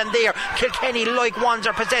tackle in there. Kilkenny like ones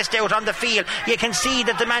are possessed out on the field. You can see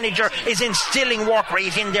that the manager is instilling work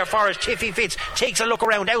rate in there for us. Tiffy Fitz takes a look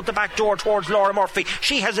around out the back door towards Laura Murphy.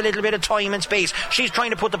 She has a little bit of time and space. She's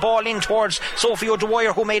trying to put the ball in towards Sophie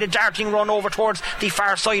O'Dwyer, who made a darting run over towards the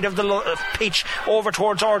far side of the pitch, over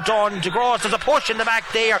towards our Dawn DeGrasse. There's a push in the back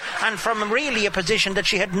there, and from really a position that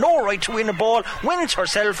she had no right to win a ball, wins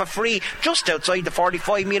herself a free just outside the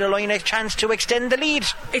 45 metre line, a chance to extend the lead.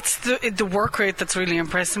 It's the work rate that's really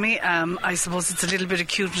impressing me. I suppose it's a little bit of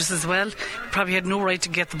cuteness as well. Probably had no right to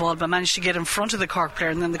get the ball, but managed to get in front of the Cork player,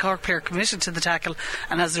 and then the Cork player committed to the tackle,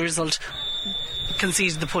 and as a result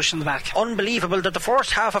conceded the push in the back. Unbelievable that the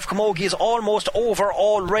first half of Camogie is almost over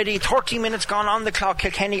already. 30 minutes gone on the clock.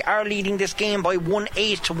 Kilkenny are leading this game by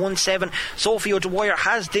 1-8 to 1-7. Sophie O'Dwyer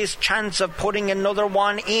has this chance of putting another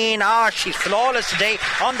one in. She's flawless today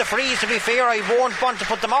on the frees, to be fair. I won't want to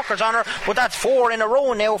put the mockers on her, but that's 4 in a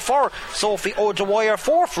row now for Sophie O'Dwyer.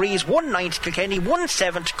 4 frees, 1-9 to Kilkenny,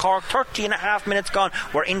 1-7 to Cork. 30 and a half minutes gone.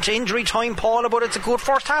 We're into injury time, Paula, but it's a good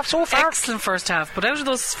first half so far. Excellent first half, but out of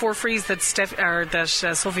those 4 frees that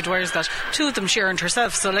Sophie Dwyer's got, 2 of them she earned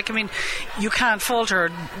herself, so you can't fault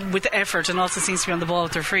her with the effort, and also seems to be on the ball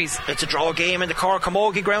with her frees. It's a draw game in the Cork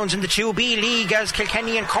Camogie grounds in the 2B League as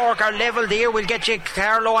Kilkenny and Cork are level there. We'll get you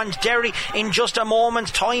Carlow and Derry in just a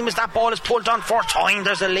moment's time as that ball is pulled on for time.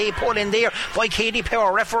 There's a lay pull in there by Katie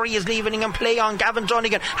Power. Referee is leaving him play on Gavin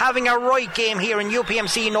Dunnigan, having a right game here in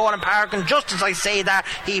UPMC Nowlan Park, and just as I say that,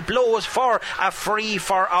 he blows for a free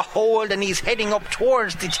for a hold, and he's heading up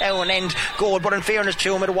towards the town end goal, but in fairness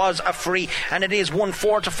to him, it was a free, and it is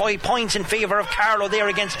 1-4 to 5 points in favour of Carlow there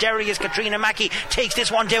against Derry as Katrina Mackey takes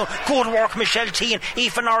this one down. Good work, Michelle Teen.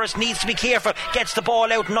 Aoife Norris needs to be careful, gets the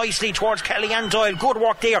ball out nicely towards Kellyanne Doyle. Good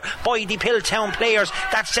work there by the Pilltown players.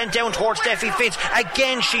 That's sent down towards Steffi Fitz.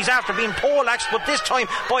 Again, she's after being poleaxed, but this time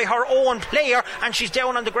by her own player, and she's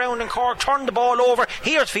down on the ground, and Cork turned the ball over.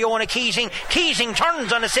 Here's Fiona Keating. Keating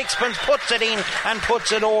turns on a sixpence, puts it in and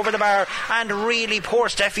puts it over the bar, and really poor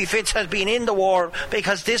Steffi Fitz has been in the war,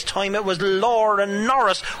 because this time it was Laura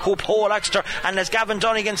Norris who poleaxed her, and as Gavin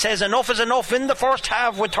Dunnigan says, enough is enough in the first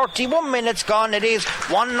half with 31 minutes gone. It is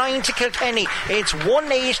 1-9 to Kilkenny, it's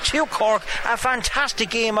 1-8 to Cork. A fantastic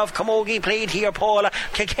game of camogie played here, Paula.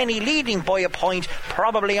 Kilkenny leading by a point,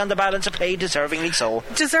 probably on the balance of play, deservingly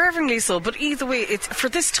so, but either way, it's for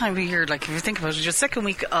this time of year, if you think about it, your second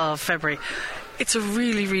week of February, It's a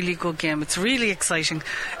really, really good game. It's really exciting.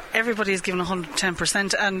 Everybody is giving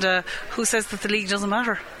 110%, and who says that the league doesn't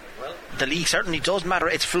matter? The league certainly does matter.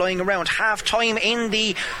 It's flying around. Half time in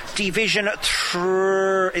the Division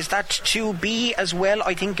 3. Is that 2B as well?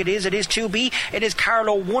 I think it is. It is 2B. It is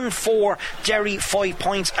Carlow 1-4, Derry 5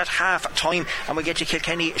 points at half time, and we'll get to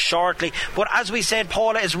Kilkenny shortly. But as we said,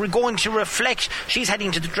 Paula is going to reflect. She's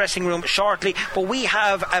heading to the dressing room shortly, but we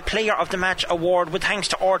have a Player of the Match award with thanks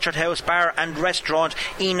to Orchard House Bar and Restaurant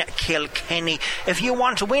in Kilkenny. If you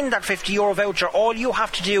want to win that €50 voucher, all you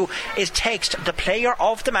have to do is text the Player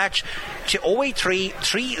of the Match to 083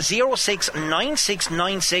 306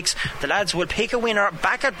 9696. The lads will pick a winner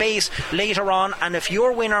back at base later on, and if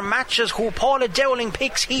your winner matches who Paula Dowling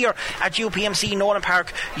picks here at UPMC Nowlan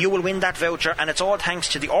Park, you will win that voucher. And it's all thanks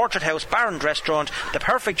to the Orchard House Bar and Restaurant, the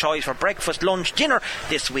perfect choice for breakfast, lunch, dinner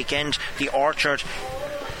this weekend. The Orchard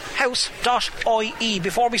House.ie.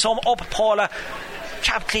 Before we sum up, Paula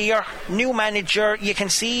Chap Cleere, new manager, you can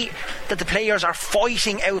see that the players are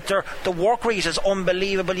fighting out there. The work rate is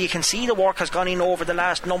unbelievable. You can see the work has gone in over the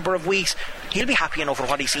last number of weeks. He'll be happy enough with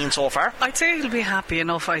what he's seen so far. I'd say he'll be happy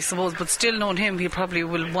enough, I suppose, but still knowing him, he probably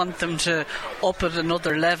will want them to up at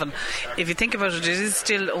another level. If you think about it, it is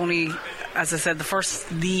still only, as I said, the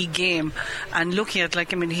first league game, and looking at,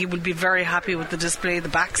 he will be very happy with the display. The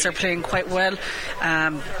backs are playing quite well.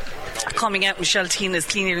 Coming out, Michelle Tina is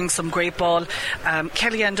cleaning some great ball.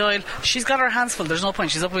 Kellyanne Doyle, she's got her hands full. There's no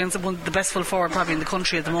point. She's up against one of the best full forward probably in the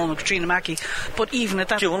country at the moment, Katrina Mackey. But even at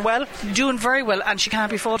that, doing very well, and she can't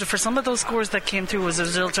be faulted for some of those scores that came through as a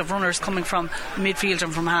result of runners coming from midfield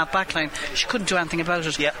and from half back line. She couldn't do anything about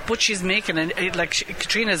it. Yeah. But she's making it.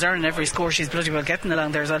 Katrina's earning every score. She's bloody well getting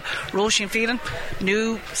along there as well. Roisin Phelan,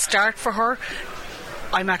 new start for her.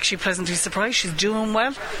 I'm actually pleasantly surprised. She's doing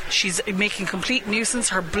well. She's making complete nuisance.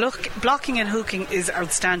 Her blocking and hooking is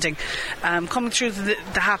outstanding. Coming through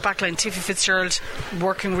the half back line, Tiffy Fitzgerald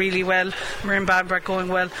working really well, Marin Banbreck going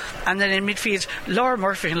well, and then in midfield, Laura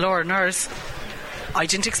Murphy and Laura Nurse. I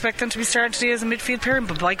didn't expect them to be starting today as a midfield pairing,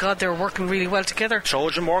 but by God, they're working really well together.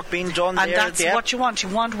 Trojan work being done and there. And that's what you want. You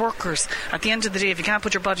want workers. At the end of the day, if you can't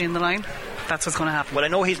put your body in the line, that's what's going to happen. Well, I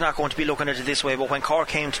know he's not going to be looking at it this way, but when Cork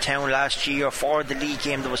came to town last year for the league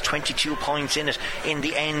game, there was 22 points in it in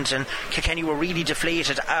the end, and Kilkenny were really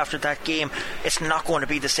deflated after that game. It's not going to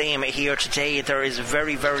be the same here today. There is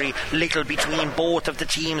very, very little between both of the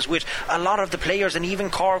teams, with a lot of the players, and even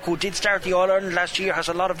Cork, who did start the All-Ireland last year, has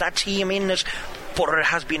a lot of that team in it. But it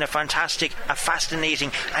has been a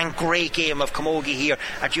fascinating and great game of camogie here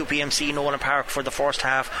at UPMC Nowlan Park for the first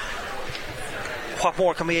half. What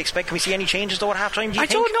more can we expect? Can we see any changes though at half time, do you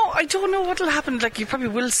think? I don't know what will happen. You probably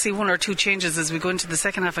will see one or two changes as we go into the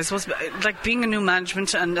second half, I suppose. Being a new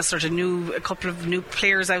management and a couple of new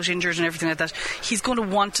players out injured and everything like that, he's going to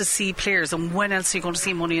want to see players, and when else are you going to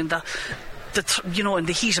see money in the in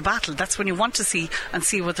the heat of battle? That's when you want to see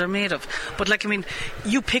what they're made of. But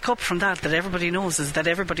you pick up from that everybody knows is that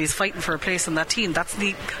everybody is fighting for a place on that team. That's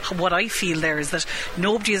what I feel there, is that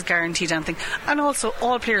nobody is guaranteed anything. And also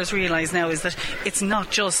all players realise now is that it's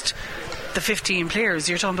not just the 15 players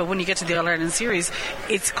you're talking about. When you get to the All-Ireland series,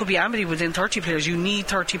 it could be anybody within 30 players. You need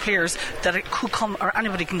 30 players that could come, or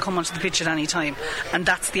anybody can come onto the pitch at any time, and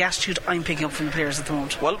that's the attitude I'm picking up from the players at the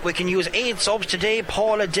moment. Well, we can use 8 subs today: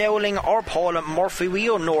 Paula Dowling or Paula Murphy. We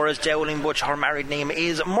don't know her as Dowling, but her married name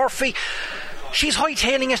is Murphy. She's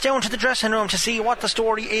hightailing us down to the dressing room to see what the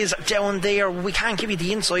story is down there. We can't give you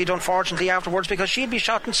the inside, unfortunately, afterwards, because she'll be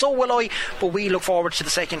shot, and so will I. But we look forward to the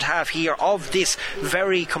second half here of this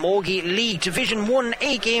Very Camogie League Division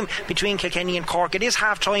 1A game between Kilkenny and Cork. It is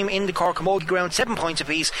half time in the Cork Camogie ground, 7 points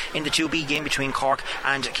apiece in the 2B game between Cork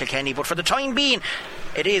and Kilkenny. But for the time being,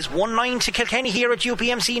 it is 1-9 to Kilkenny here at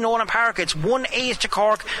UPMC Nowlan Park. It's 1-8 to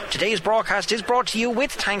Cork. Today's broadcast is brought to you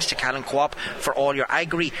with thanks to Callan Co-op for all your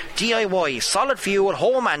agri, DIY, solid fuel,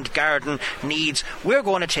 home and garden needs. We're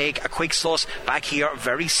going to take a quick suss back here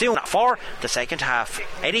very soon for the second half.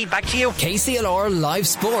 Eddie, back to you. KCLR Live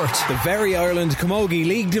Sport. The Very Ireland Camogie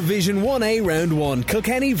League Division 1A Round 1.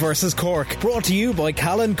 Kilkenny versus Cork. Brought to you by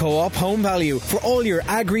Callan Co-op Home Value for all your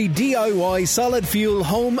agri, DIY, solid fuel,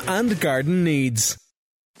 home and garden needs.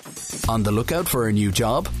 On the lookout for a new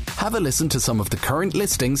job? Have a listen to some of the current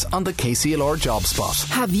listings on the KCLR Job Spot.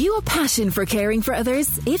 Have you a passion for caring for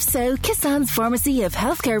others? If so, Kissan's Pharmacy have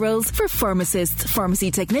healthcare roles for pharmacists, pharmacy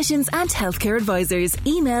technicians and healthcare advisors.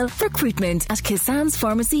 Email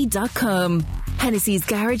recruitment@kissanspharmacy.com. Hennessy's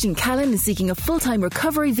Garage in Callan is seeking a full-time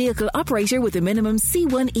recovery vehicle operator with a minimum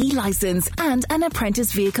C1E licence and an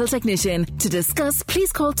apprentice vehicle technician. To discuss,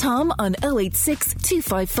 please call Tom on 086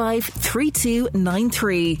 255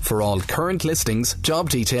 3293. For all current listings, job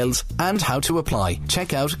details and how to apply,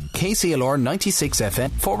 check out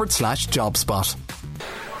KCLR96FM/JobSpot.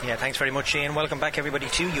 Yeah, thanks very much, Shane. Welcome back, everybody,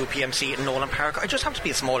 to UPMC Nowlan Park. I just have to be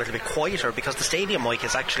a small little bit quieter because the stadium mic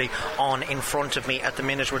is actually on in front of me at the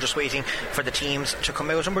minute. We're just waiting for the teams to come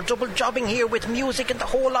out, and we're double jobbing here with music and the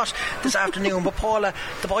whole lot this afternoon. But Paula,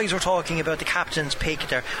 the boys were talking about the captain's pick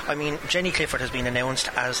there. I mean, Jenny Clifford has been announced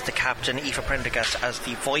as the captain, Aoife Prendergast as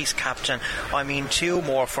the vice captain. I mean, two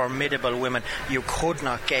more formidable women you could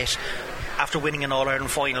not get after winning an All-Ireland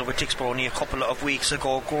final with Dixborough only a couple of weeks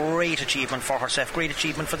ago. Great achievement for herself, great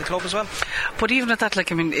achievement for the club as well. But even at that,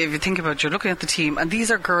 like, I mean, if you think about it, you're looking at the team, and these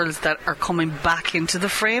are girls that are coming back into the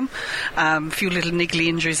frame, a few little niggly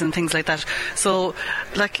injuries and things like that. So,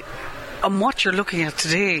 like, on what you're looking at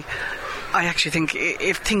today, I actually think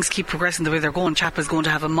if things keep progressing the way they're going, Chap is going to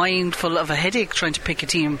have a mind full of a headache trying to pick a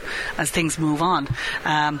team as things move on.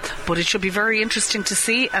 But it should be very interesting to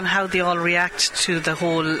see and how they all react to the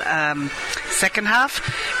whole second half.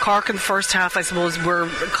 Cork in the first half, I suppose, were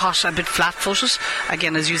caught a bit flat-footed.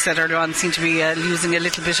 Again, as you said earlier on, seemed to be losing a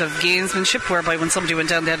little bit of gamesmanship, whereby when somebody went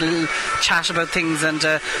down, they had a little chat about things and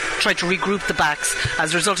tried to regroup the backs.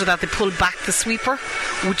 As a result of that, they pulled back the sweeper,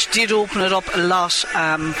 which did open it up a lot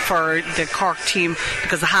for the Cork team,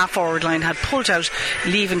 because the half-forward line had pulled out,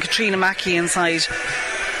 leaving Katrina Mackey inside,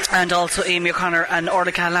 and also Amy O'Connor and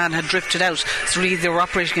Orla Cahalane had drifted out. So really they were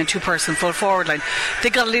operating in two-person full forward line. They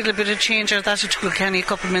got a little bit of change out of that. It took Kilkenny a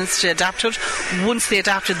couple of minutes to adapt to it. Once they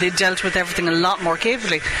adapted, they dealt with everything a lot more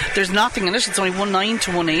capably. There's nothing in it. It's only 1-9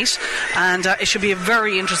 to 1-8, and it should be a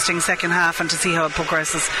very interesting second half and to see how it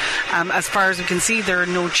progresses. As far as we can see, there are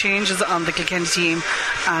no changes on the Kilkenny team,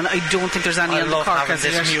 and I don't think there's any on the Cork. I love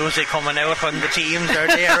having this music coming out when the teams are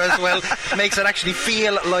there as well. Makes it actually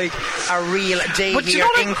feel like a real day but here. Do you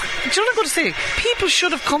know what I'm going to say? People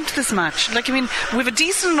should have come to this match. Like, I mean, we have a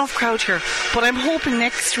decent enough crowd here, but I'm hoping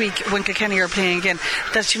next week when Kilkenny are playing again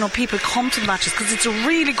that, you know, people come to the matches, because it's a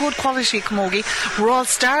really good quality camogie. We're all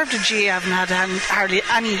starved of GA, haven't had hardly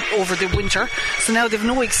any over the winter, so now they've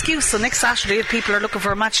no excuse. So next Saturday, if people are looking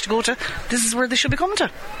for a match to go to, this is where they should be coming to.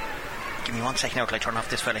 Give me 1 second now till I turn off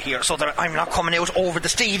this fella here so that I'm not coming out over the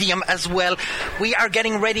stadium as well. We are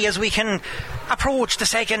getting ready as we can approach the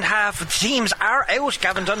second half. The teams are out.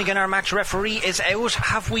 Gavin Dunnigan, our match referee, is out.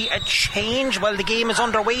 Have we a change? Well, the game is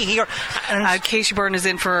underway here. And Katie Byrne is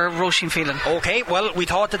in for Roisin Phelan. Okay, well, we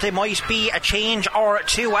thought that there might be a change or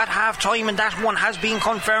two at half time, and that one has been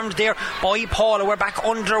confirmed there by Paula. We're back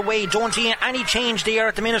underway. Don't see any change there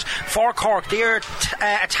at the minute for Cork. They're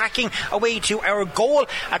attacking away to our goal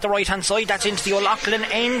at the right hand side. That's into the O'Loughlin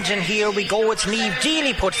end, and here we go. It's Niamh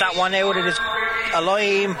Deely puts that one out. It is a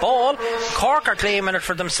line ball. Cork are claiming it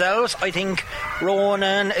for themselves. I think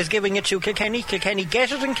Ronan is giving it to Kilkenny. Kilkenny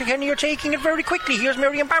get it, and Kilkenny are taking it very quickly. Here's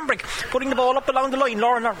Miriam Bambrick putting the ball up along the line.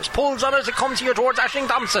 Laura Norris pulls on it as it comes here towards Aisling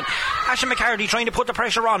Thompson. Aisling McCarty trying to put the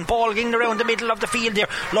pressure on. Ball in around the middle of the field there.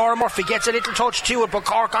 Laura Murphy gets a little touch to it, but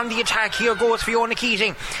Cork on the attack. Here goes Fiona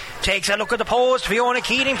Keating. Takes a look at the post. Fiona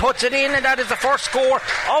Keating puts it in, and that is the first score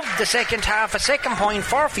of the second half. A second point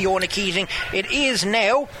for Fiona Keating. It is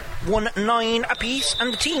now 1-9 apiece,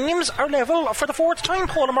 and the teams are level for the fourth time.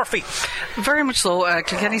 Paula Murphy. Very much so.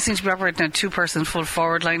 Kilkenny seems to be operating a two-person full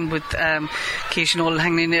forward line with Katie Nolan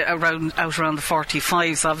hanging in out around the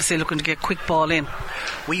 45, so obviously looking to get quick ball in.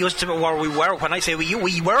 We used to, or we were, when I say we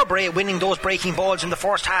were winning those breaking balls in the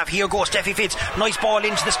first half. Here goes Steffi Fitz. Nice ball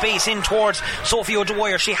into the space in towards Sophie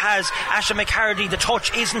O'Dwyer. She has Aisling McCarty. The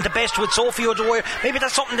touch isn't the best with Sophie O'Dwyer. Maybe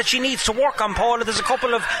that's something that she needs to work on, Paula. There's a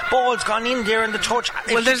couple of balls gone in there, and the touch,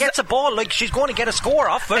 if she gets a ball, like, she's going to get a score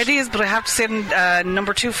off it. It is, but I have to say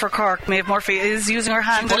number 2 for Cork, Maeve Murphy, is using her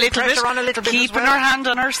hand a little bit, keeping her hand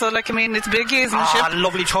on her, so, like, I mean, it's big gamesmanship.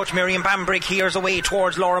 Lovely touch. Miriam Bambrick here's away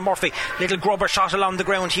towards Laura Murphy. Little grubber shot along the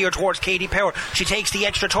ground here towards Katie Power. She takes the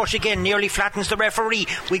extra touch again, nearly flattens the referee.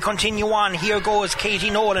 We continue on. Here goes Katie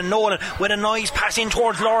Nolan with a nice pass in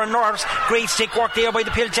towards Laura Norris. Great stick work there by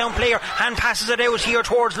the Piltown player. Hand passes it out here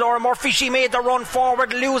towards Laura Murphy. She made the run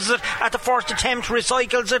forward, loses it at the first attempt,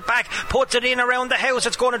 recycles it it back, puts it in around the house.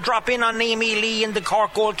 It's going to drop in on Amy Lee, and the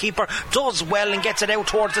Cork goalkeeper does well and gets it out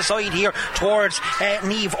towards the side here, towards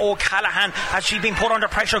Niamh O'Callaghan, as she's been put under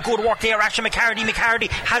pressure. Good work there. Ashley McCarty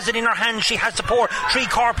has it in her hand. She has support. 3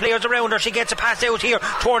 Cork players around her. She gets a pass out here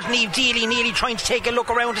towards Niamh Deely. Nearly trying to take a look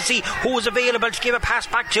around to see who's available to give a pass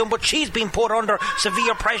back to him, but she's been put under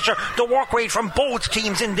severe pressure. The work rate from both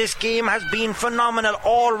teams in this game has been phenomenal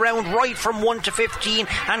all round, right from 1 to 15,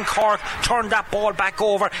 and Cork turned that ball back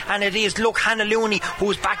over, and it is Hannah Looney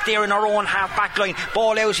who's back there in her own half back line.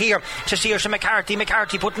 Ball out here to Saoirse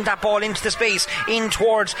McCarthy putting that ball into the space in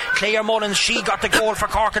towards Claire Mullins. She got the goal for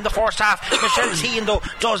Cork in the first half. Michelle Tehan though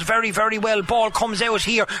does very, very well. Ball comes out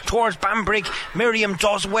here towards Bambrick. Miriam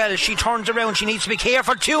does well. She turns around. She needs to be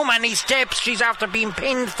careful. Too many steps. She's after being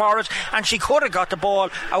pinned for it, and she could have got the ball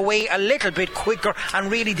away a little bit quicker,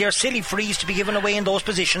 and really they're silly frees to be given away in those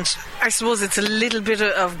positions. I suppose it's a little bit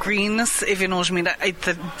of greenness, if you know what I mean.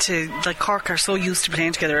 Like Cork are so used to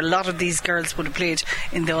playing together. A lot of these girls would have played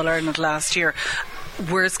in the All-Ireland last year,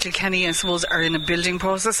 whereas Kilkenny, I suppose, are in a building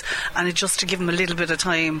process, and it's just to give them a little bit of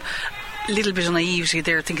time, a little bit of naivety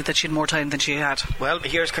there, thinking that she had more time than she had. Well,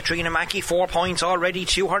 here's Katrina Mackey, 4 points already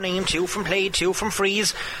to her name, 2 from play, 2 from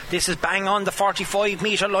frees. This is bang on the 45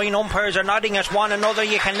 metre line. Umpires are nodding at one another.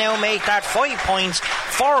 You can now make that 5 points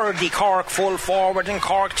for the Cork full forward, and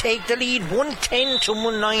Cork take the lead 110 to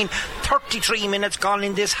 1-9. 33 minutes gone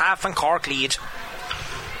in this half, and Cork lead.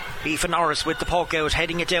 Aoife Norris with the puck out,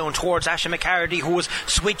 heading it down towards Asha McCarty, who is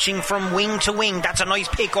switching from wing to wing. That's a nice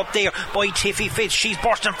pick up there by Tiffy Fitz. She's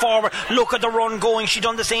bursting forward. Look at the run going. She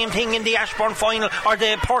done the same thing in the Ashbourne final, or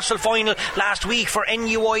the Purcell final last week for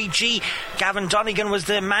NUIG. Gavin Donegan was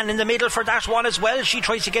the man in the middle for that one as well. She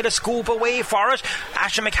tries to get a scoop away for it.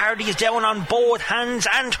 Asha McCarty is down on both hands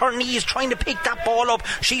and her knees trying to pick that ball up.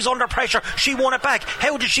 She's under pressure. She won it back.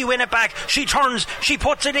 How did she win it back? She turns, she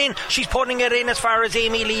puts it in. She's putting it in as far as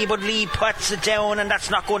Amy Lee, but Lee puts it down, and that's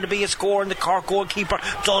not going to be a score, and the Cork goalkeeper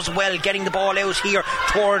does well getting the ball out here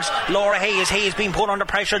towards Laura Hayes. Hayes being put under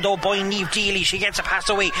pressure though by Niamh Deely. She gets a pass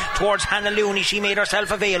away towards Hannah Looney. She made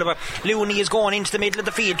herself available. Looney is going into the middle of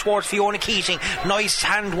the field towards Fiona Keating. Nice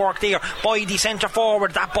handwork there by the centre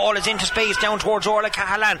forward. That ball is into space down towards Orla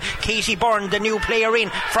Cahalan. Casey Byrne, the new player in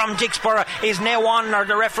from Dixborough, is now on, or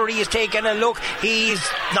the referee is taking a look. He's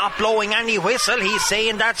not blowing any whistle. He's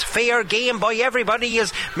saying that's fair game by everybody,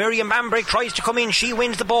 as Miriam Bambrick tries to come in. She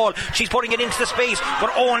wins the ball. She's putting it into the space,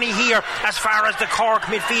 but only here as far as the Cork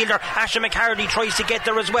midfielder Asha McCarty tries to get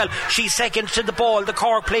there as well. She's second to the ball. The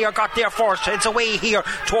Cork player got there first. It's away here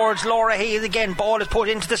towards Laura Hayes again. Ball is put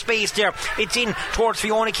into the space there. It's in towards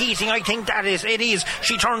Fiona Keating. I think that is it is.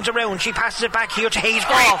 She turns around. She passes it back here to Hayes.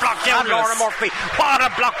 Great block down Laura Murphy. What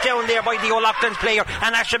a block down there by the O'Loughlin's player,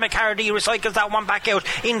 and Asha McCarty recycles that one back out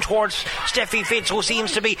in towards Steffi Fitz, who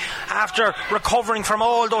seems to be, after recovering from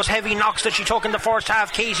all those heavy knocks that she took in the first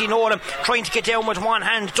half. Katie Nolan trying to get down with one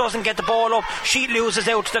hand, doesn't get the ball up. She loses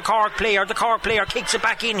out to the Cork player. The Cork player kicks it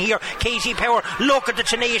back in here. Katie Power, look at the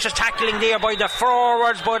tenacious tackling there by the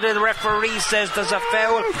forwards, but the referee says there's a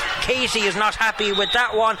foul. Katie is not happy with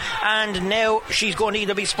that one, and now she's going to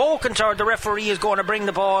either be spoken to, or the referee is going to bring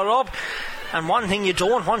the ball up. And one thing you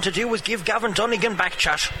don't want to do is give Gavin Donegan back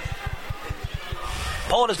chat.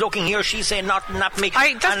 Paul is looking here. She's saying not me.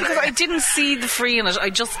 That's because I didn't see the free in it. I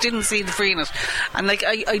just didn't see the free in it. And like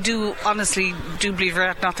I do honestly do believe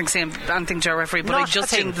that nothing saying anything to our referee, but I just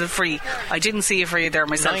think the free. I didn't see a free there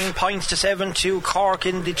myself. 9 points to 7 to Cork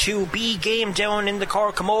in the 2B game down in the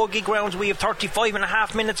Cork Camogie grounds. We have 35 and a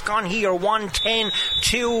half minutes gone here. 110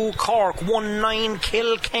 to Cork, 1-9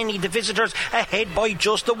 Kilkenny. The visitors ahead by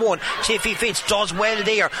just the one. Tiffy Fitz does well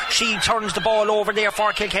there. She turns the ball over there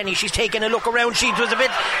for Kilkenny. She's taking a look around. She was a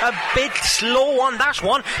bit slow on that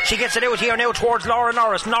one. She gets it out here now towards Laura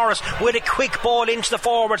Norris. Norris with a quick ball into the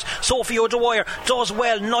forwards. Sophie O'Dwyer does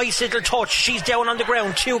well. Nice little touch. She's down on the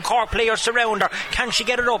ground. 2 Cork players surround her. Can she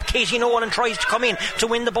get it up? Katie Nolan tries to come in to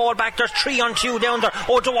win the ball back. There's 3 on 2 down there.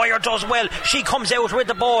 O'Dwyer does well. She comes out with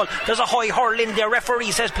the ball. There's a high hurl in there.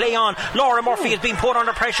 Referee says play on. Laura Murphy has been put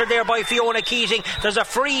under pressure there by Fiona Keating. There's a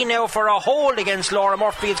free now for a hold against Laura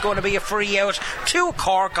Murphy. It's going to be a free out to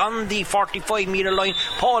Cork on the 45 metre line.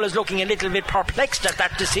 Paul is looking a little bit perplexed at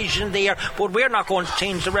that decision there, but we're not going to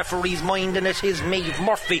change the referee's mind, and it is Maeve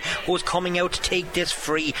Murphy who's coming out to take this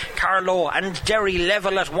free. Carlow and Derry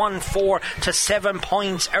level at 1-4 to 7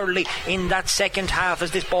 points early in that second half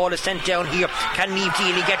as this ball is sent down here. Can Niamh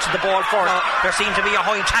Deely get to the ball first? There seems to be a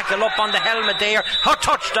high tackle up on the helmet there.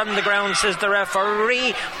 Touched on the ground, says the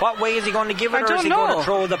referee. What way is he going to give it, or is he going to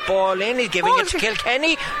throw the ball in? He's giving it to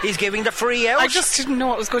Kilkenny. He's giving the free out. I just didn't know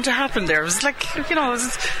what was going to happen there. It was like,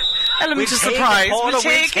 element of surprise. We'll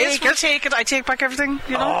take it. I take back everything,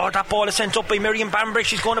 you know. Oh, that ball is sent up by Miriam Bambrick.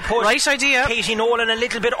 She's going to put right idea. Katie Nolan a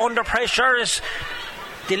little bit under pressure.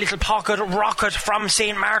 The little pocket rocket from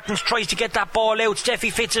St. Martin's tries to get that ball out.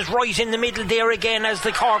 Steffi Fitz is right in the middle there again as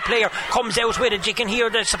the Cork player comes out with it. You can hear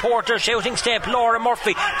the supporters shouting step. Laura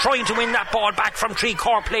Murphy trying to win that ball back from 3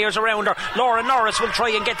 Cork players around her. Laura Norris will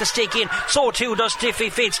try and get the stick in. So too does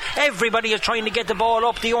Steffi Fitz. Everybody is trying to get the ball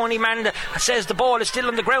up. The only man that says the ball is still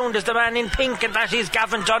on the ground is the man in pink, and that is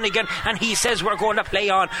Gavin Donegan, and he says we're going to play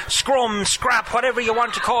on. Scrum, scrap, whatever you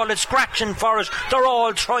want to call it, scratching for it. They're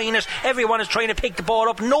all trying it. Everyone is trying to pick the ball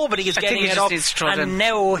up. Nobody is getting it up, and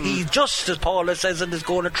now he, just as Paula says it, is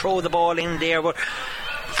going to throw the ball in there, but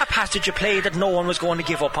a passage of play that no one was going to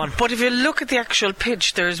give up on. But if you look at the actual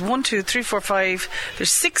pitch, there's 1, 2, 3, 4, 5.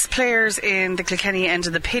 There's 6 players in the Kilkenny end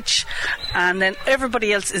of the pitch, and then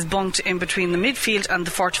everybody else is bunked in between the midfield and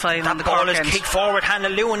the 45 and the Cork end. That ball is kicked forward. Hannah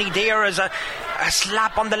Looney there as a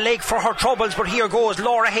slap on the leg for her troubles, but here goes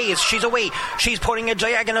Laura Hayes. She's away. She's putting a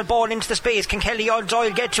diagonal ball into the space. Can Kelly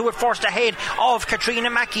Doyle get to it first ahead of Katrina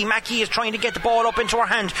Mackey? Mackey is trying to get the ball up into her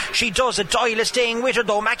hand. She does it. Doyle is staying with her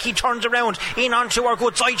though. Mackey turns around in onto her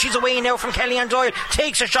good side. She's away now from Kellyanne Doyle.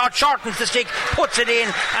 Takes a shot, shortens the stick, puts it in,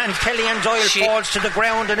 and Kellyanne Doyle falls to the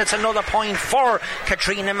ground, and it's another point for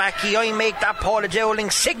Katrina Mackey. I make that Paula Dowling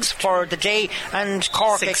 6 for the day, and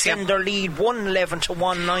Cork extend their lead 1-11 to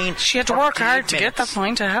 1-9. She had to work hard to get that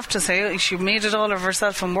point, I have to say. She made it all of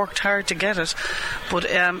herself and worked hard to get it, but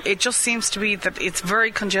it just seems to be that it's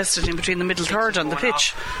very congested in between the middle third on the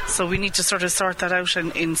pitch, so we need to sort that out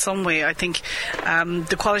in some way. I think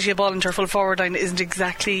the quality of ball into her full forward line isn't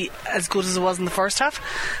exactly as good as it was in the first half,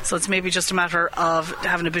 so it's maybe just a matter of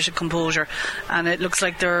having a bit of composure, and it looks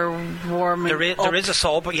like they're warming up. There is a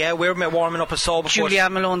sub, yeah, we're warming up a sub.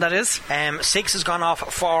 Julianne Malone, that is. 6 has gone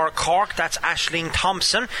off for Cork. That's Aisling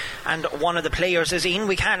Thompson, and one of the players is in.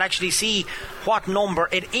 We can't actually see what number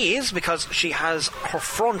it is because she has her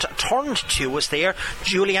front turned to us there.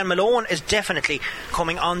 Julianne Malone is definitely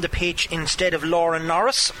coming on the pitch instead of Lauren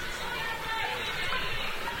Norris.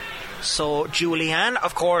 So Julianne,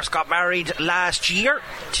 of course, got married last year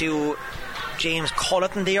to James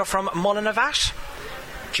Culleton there from Mullinavat.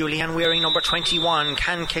 Julianne wearing number 21.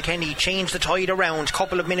 Can Kilkenny change the tide around?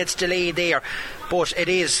 Couple of minutes delay there, but it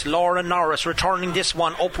is Laura Norris returning this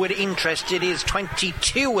one up with interest. It is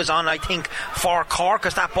 22 is on, I think, for Cork,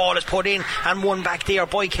 as that ball is put in and won back there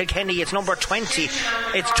by Kilkenny. It's number 20.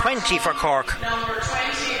 It's 20 for Cork.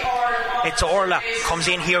 It's Orla, comes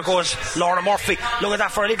in. Here goes Laura Murphy. Look at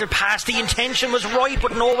that for a little pass. The intention was right,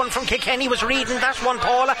 but no one from Kilkenny was reading that one,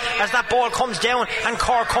 Paula, as that ball comes down and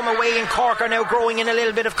Cork come away, and Cork are now growing in a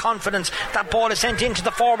little bit of confidence. That ball is sent into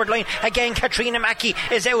the forward line. Again, Katrina Mackey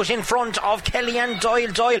is out in front of Kellyanne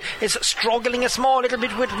Doyle. Doyle is struggling a small little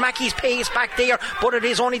bit with Mackey's pace back there, but it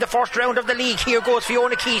is only the first round of the league. Here goes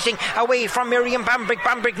Fiona Keating away from Miriam Bambrick.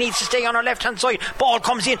 Bambrick needs to stay on her left hand side. Ball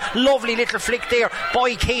comes in, lovely little flick there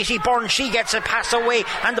by Katie Byrne. She gets a pass away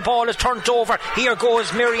and the ball is turned over. Here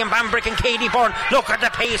goes Miriam Bambrick and Katie Byrne. Look at the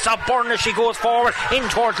pace of Byrne as she goes forward in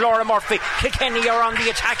towards Laura Murphy. Kilkenny are on the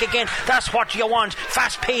attack again. That's what you want.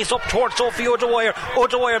 Fast pace up towards Sophie O'Dwyer.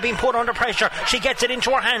 O'Dwyer being put under pressure. She gets it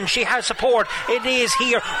into her hand. She has support. It is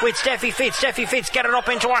here with Steffi Fitz. Steffi Fitz get it up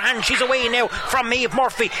into her hand. She's away now from Maeve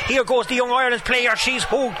Murphy. Here goes the Young Ireland player. She's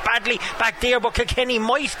hooked badly back there, but Kilkenny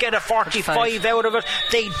might get a 45 out of it.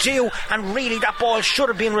 They do, and really that ball should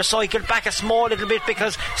have been recycled back a small little bit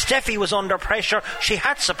because Steffi was under pressure. She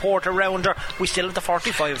had support around her. We still have the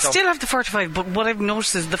 45 though. Still have the 45, but what I've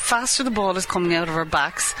noticed is the faster the ball is coming out of our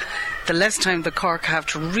backs, the less time the Cork have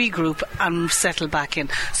to regroup and settle back in.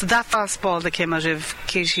 So that fast ball that came out of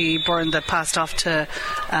Katie Byrne that passed off to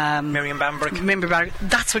Miriam Bambrick,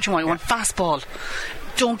 that's what you want. You want fast ball.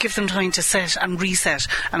 Don't give them time to set and reset.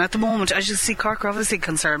 And at the moment, as you see, Cork are obviously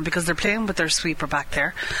concerned because they're playing with their sweeper back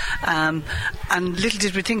there. And little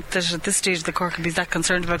did we think that at this stage the Cork would be that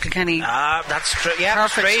concerned about Kilkenny. That's true. Yeah,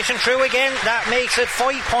 perfect. Straight and true again. That makes it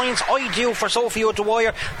 5 points. I do for Sophie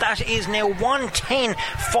O'Dwyer. That is now 110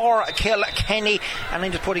 for Kilkenny. And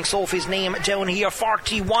I'm just putting Sophie's name down here.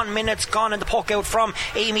 41 minutes gone, and the puck out from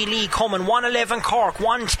Amy Lee coming. 111 Cork,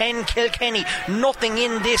 110 Kilkenny. Nothing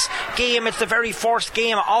in this game. It's the very first game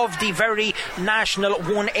game of the very national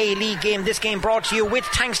 1A League game. This game brought to you with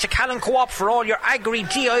thanks to Callan Co-op for all your agri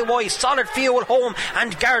DIY solid fuel home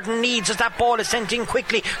and garden needs, as that ball is sent in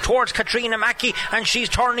quickly towards Katrina Mackey, and she's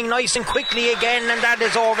turning nice and quickly again, and that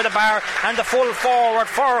is over the bar, and the full forward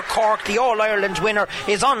for Cork, the All-Ireland winner,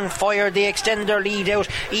 is on fire. They extend their lead out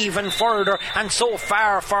even further, and so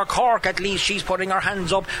far for Cork at least, she's putting her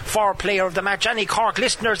hands up for player of the match. Any Cork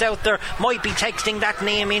listeners out there might be texting that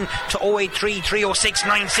name in to 083 306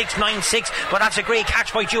 9696, but that's a great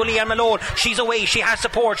catch by Julianne Malone. She's away, she has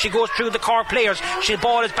support, she goes through the Cork players, the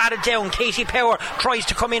ball is batted down. Katie Power tries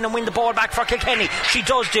to come in and win the ball back for Kilkenny. She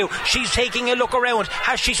does do. She's taking a look around.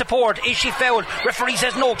 Has she support? Is she fouled? Referee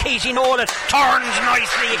says no. Katie Nowlan turns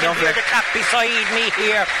nicely. You can hear the clap beside me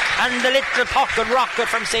here, and the little pocket rocket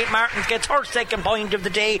from St. Martin's gets her second point of the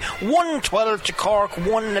day. 1-12 to Cork,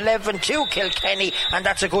 1-11 to Kilkenny, and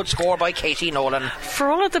that's a good score by Katie Nowlan. For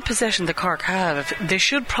all of the possession the Cork have, they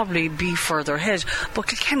should probably be further ahead, but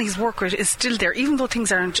Kilkenny's work rate is still there, even though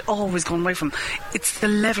things aren't always going away from them. It's the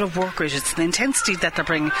level of work rate, it's the intensity that they're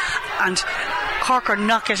bringing, and Cork are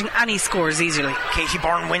not getting any scores easily. Katie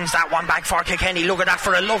Byrne wins that one back for Kilkenny. Look at that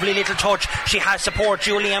for a lovely little touch. She has support.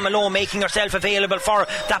 Julianne Malone making herself available for her.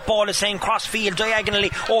 That ball is saying cross field diagonally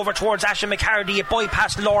over towards Asha McCarty. It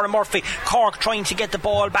bypassed Laura Murphy. Cork trying to get the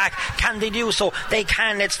ball back. Can they do so? They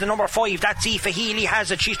can. It's the number 5. That's Aoife Healy has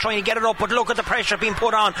it. She's trying to get it up, but look at the pressure being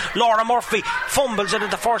put on. Laura Murphy fumbles it at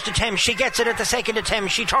the first attempt. She gets it at the second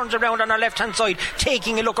attempt. She turns around on her left hand side,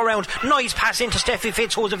 taking a look around. Nice pass into Steffi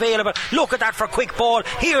Fitz, who's available. Look at that for quick ball.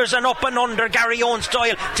 Here's an up and under Gary Owen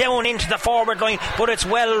style down into the forward line, but it's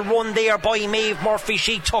well run there by Maeve Murphy.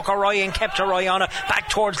 She took her eye and kept her eye on it back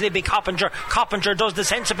towards Libby Coppinger. Coppinger does the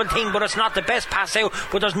sensible thing, but it's not the best pass out,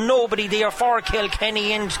 but there's nobody there for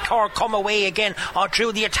Kilkenny, and Cork come away again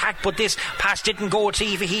through the attack, but this pass didn't go to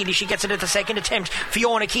Aoife Healy. She gets it at the second attempt.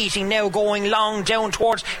 Fiona Keating now going long down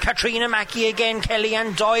towards Katrina Mackey again.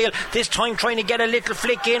 Kellyanne Doyle this time trying to get a little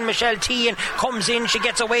flick in. Michelle Tehan comes in, she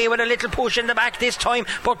gets away with a little push in the back this time,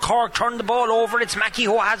 but Cork turned the ball over. It's Mackey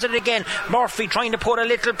who has it again. Murphy trying to put a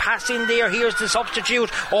little pass in there. Here's the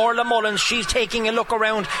substitute, Orla Mullins. She's taking a look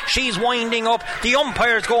around, she's winding up. The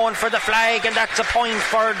umpire's going for the flag, and that's a point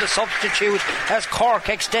for the substitute as Cork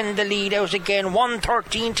extend the lead out again.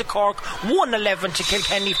 1-13 to Cork, 1-11 to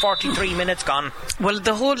Kilkenny. 43 minutes gone. Well,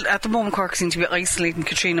 at the moment Cork seem to be isolating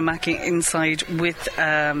Katrina Mackey inside with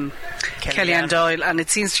Kellyanne Doyle, and it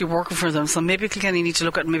seems to be working for them. So maybe Kilkenny need to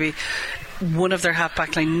look at maybe one of their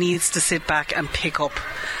half-back line needs to sit back and pick up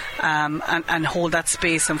and hold that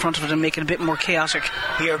space in front of it and make it a bit more chaotic.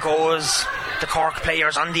 Here goes the Cork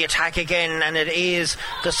players on the attack again, and it is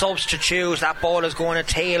the substitute. That ball is going to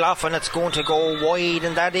tail off and it's going to go wide,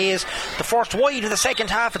 and that is the first wide of the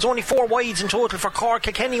second half. It's only 4 wides in total for Cork.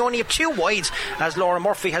 Kilkenny only have 2 wides as Laura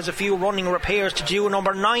Murphy has a few running repairs to do.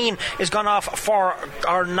 Number 9 is gone off for,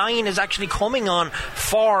 or 9 is actually coming on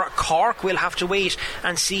for Cork. We'll have to wait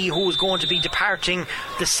and see who's going to be departing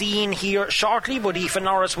the scene here shortly, but Aoife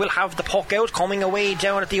Norris will have the puck out, coming away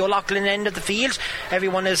down at the O'Loughlin end of the field.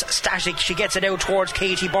 Everyone is static. She gets it out towards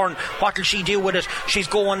Katie Byrne. What will she do with it? She's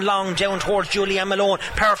going long down towards Julianne Malone.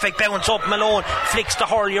 Perfect bounce up. Malone flicks to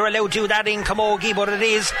her. You're allowed to do that in Camogie, but it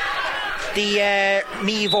is the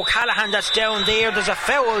Niamh O'Callaghan that's down there. There's a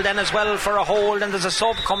foul then as well for a hold, and there's a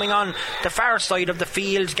sub coming on the far side of the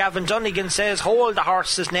field. Gavin Dunnigan says hold the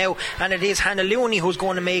horses now, and it is Hannah Looney who's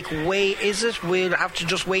going to make way. Is it? We'll have to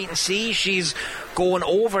just wait and see. She's going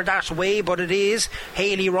over that way, but it is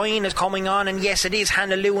Hayley Ryan is coming on, and yes, it is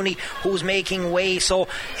Hannah Looney who's making way. So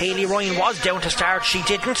Hayley Ryan was down to start, she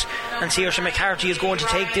didn't, and Saoirse McCarthy is going to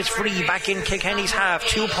take this free back in Kilkenny's half.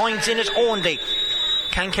 2 points in it only.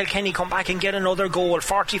 Can Kilkenny come back and get another goal?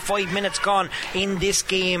 45 minutes gone in this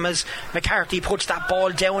game as McCarthy puts that ball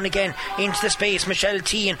down again into the space. Michelle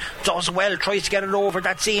Tehan does well, tries to get it over.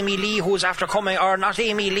 That's Amy Lee who's after coming, or not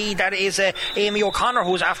Amy Lee, that is Amy O'Connor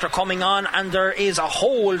who's after coming on, and there is a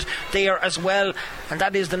hold there as well, and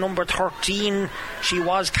that is the number 13. She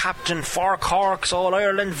was captain for Cork's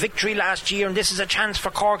All-Ireland victory last year, and this is a chance for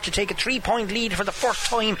Cork to take a 3-point lead for the first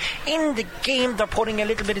time in the game. They're putting a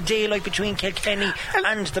little bit of daylight between Kilkenny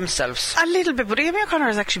and themselves. A little bit, but Amy O'Connor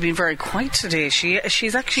has actually been very quiet today.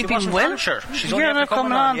 She's actually been well. She's only after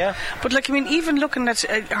coming on. Yeah. But even looking at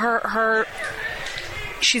her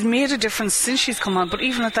she's made a difference since she's come on, but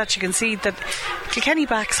even at that you can see that Kilkenny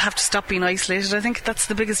backs have to stop being isolated. I think that's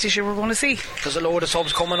the biggest issue we're going to see. There's a load of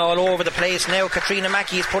subs coming all over the place now. Katrina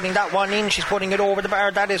Mackey is putting that one in. She's putting it over the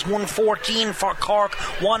bar. That is 1:14 for Cork,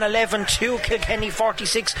 1:11 to Kilkenny.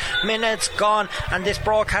 46 minutes gone, and this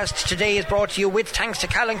broadcast today is brought to you with thanks to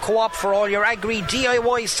Callan Co-op for all your agri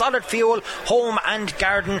DIY solid fuel home and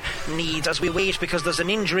garden needs. As we wait, because there's an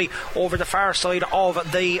injury over the far side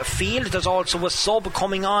of the field, there's also a sub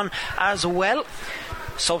coming on as well.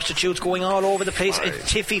 Substitutes going all over the place.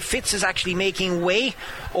 Tiffy Fitz is actually making way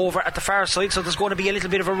over at the far side, so there's going to be a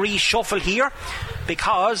little bit of a reshuffle here,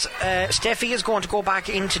 because Steffi is going to go back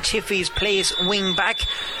into Tiffy's place, wing back.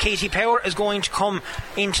 Katie Power is going to come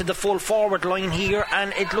into the full forward line here,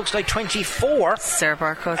 and it looks like 24 Sarah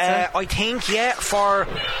Barcott, I think, for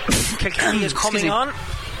Kilkenny is coming on.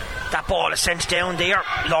 That ball is sent down there.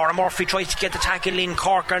 Laura Murphy tries to get the tackle in.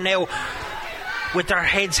 Cork are now with their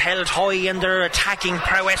heads held high and their attacking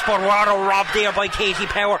prowess, but what a rob there by Katie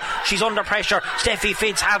Power. She's under pressure. Steffi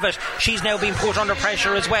Fitz have it. She's now being put under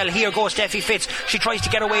pressure as well. Here goes Steffi Fitz. She tries to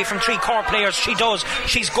get away from 3 Cork players. She does.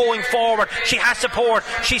 She's going forward. She has support.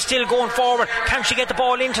 She's still going forward. Can she get the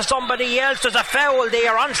ball into somebody else? There's a foul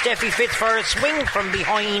there on Steffi Fitz for a swing from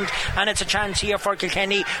behind, and it's a chance here for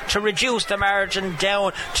Kilkenny to reduce the margin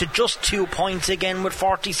down to just 2 points again, with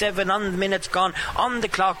 47 minutes gone on the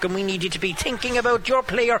clock, and we need you to be thinking about your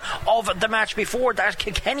player of the match. Before that,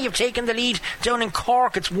 Kilkenny have taken the lead down in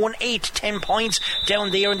Cork. It's 1-8, 10 points down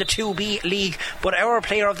there in the 2B League. But our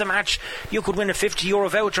player of the match, you could win a €50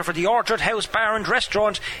 voucher for the Orchard House Bar and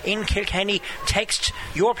Restaurant in Kilkenny. Text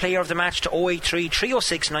your player of the match to 083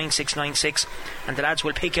 306 9696, and the lads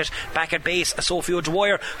will pick it. Back at base, Sophie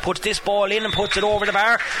O'Dwyer puts this ball in and puts it over the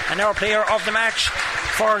bar, and our player of the match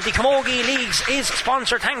for the Camogie Leagues is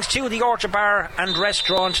sponsored thanks to the Orchard Bar and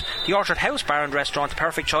Restaurant, the Orchard House Bar and Restaurant, the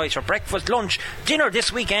perfect choice for breakfast, lunch, dinner this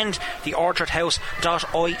weekend. The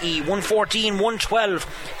orchardhouse.ie. 1:14, 1:12,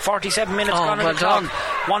 47 minutes gone on the clock.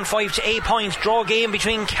 1-5 to 8 points. Draw game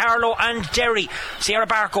between Carlow and Derry. Sarah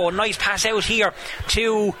Barco, nice pass out here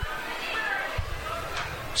to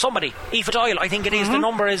somebody. Aoife Doyle, I think it is. The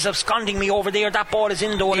number is absconding me over there. That ball is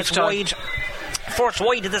in though, and it's wide. First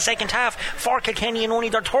wide of the second half for Kilkenny, and only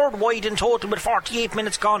their third wide in total, with 48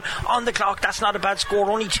 minutes gone on the clock. That's not a bad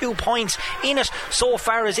score. Only 2 points in it so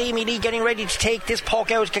far, as Amy Lee getting ready to take this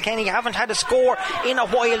puck out. Kilkenny haven't had a score in a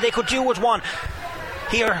while. They could do with one.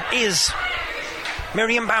 Here is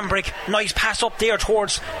Miriam Bambrick. Nice pass up there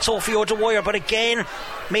towards Sophie O'Dwyer, but again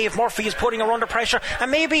Maeve Murphy is putting her under pressure, and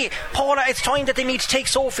maybe, Paula, it's time that they need to take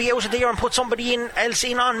Sophie out of there and put somebody else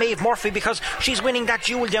in on Maeve Murphy, because she's winning that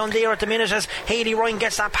duel down there at the minute, as Hayley Ryan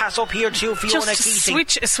gets that pass up here to Fiona Keating.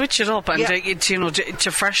 Switch it up, and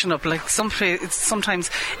to freshen up. Like sometimes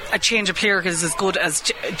a change of player is as good as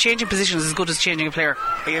changing positions, as good as changing a player.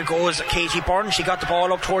 Here goes Katie Byrne. She got the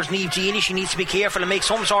ball up towards Niamh Deely. She needs to be careful and make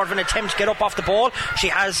some sort of an attempt to get up off the ball. She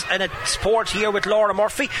has a support here with Laura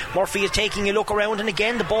Murphy. Murphy is taking a look around, and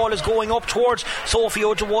again the ball is going up towards Sophie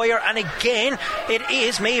O'Dwyer, and again it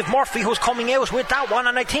is Maeve Murphy who's coming out with that one,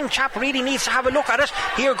 and I think Chap really needs to have a look at it.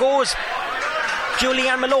 Here goes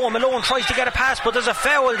Julianne Malone. Malone tries to get a pass, but there's a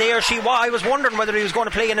foul there. I was wondering whether he was going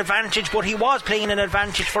to play an advantage, but he was playing an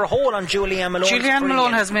advantage for a hole on Julianne Malone. Julianne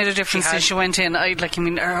Malone has made a difference since she went in.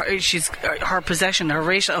 Her possession, her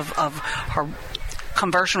rate of her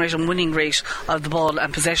conversion rate and winning rate of the ball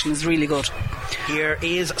and possession is really good. Here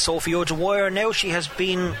is Sophie O'Dwyer. Now she has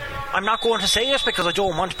been, I'm not going to say it because I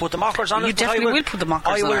don't want to put the mockers on it. You definitely will put the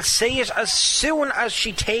mockers on it. I will say it as soon as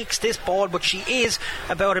she takes this ball, but she is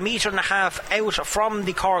about 1.5 meters out from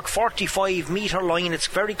the Cork 45 metre line. It's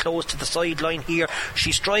very close to the sideline here.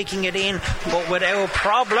 She's striking it in, but without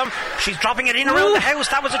problem. She's dropping it in around the house.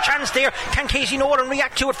 That was a chance there. Can Katie Nolan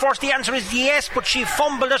react to it first? The answer is yes, but she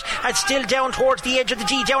fumbled it, and still down towards the edge of the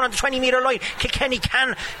D, down on the 20 metre line. Kilkenny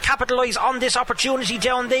can capitalise on this opportunity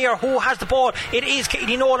down there. Who has the ball? It is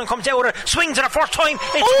Katie Nolan. Comes out of it, swings it a first time.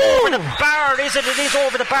 It's over the bar, is it? It is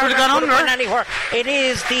over the bar. Could have gone under. Anywhere. It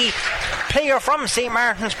is the player from St.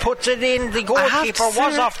 Martin's puts it in. The goalkeeper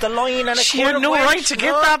was off the line, and she had no right to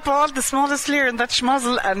get that ball. The smallest player in that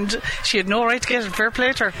schmozzle, and she had no right to get it. Fair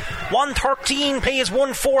play to her. 1:13 plays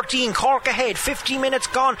 1:14. Cork ahead. 50 minutes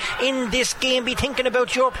gone in this game. Be thinking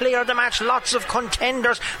about your player of the match. Lots of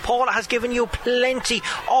contenders. Paula has given you plenty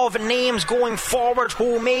of names going forward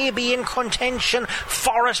who may be in contention.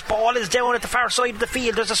 Forrest ball is down at the far side of the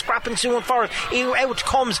field. There's a scrapping soon for it. Out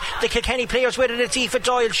comes the Kilkenny players with it. It's Aoife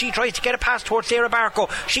Doyle. She tries to get a pass towards Sarah Barco.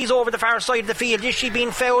 She's over the far side of the field. Is she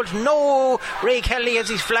being fouled? No. Ray Kelly has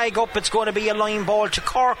his flag up. It's going to be a line ball to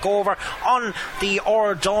Cork over on the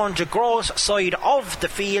Ardon de Gros side of the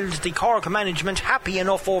field. The Cork management happy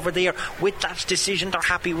enough over there with that decision. They're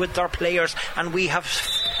happy with their players, and we have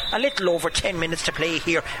a little over 10 minutes to play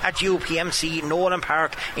here at UPMC Nowlan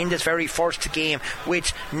Park in this very first game,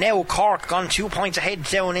 with now Cork gone 2 points ahead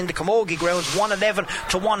down in the Camogie grounds, 111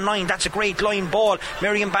 to 1-9. That's a great line ball.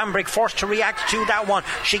 Miriam Bambrick first to react to that one.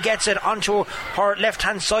 She gets it onto her left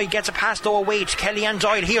hand side, gets a pass though away to Kellyanne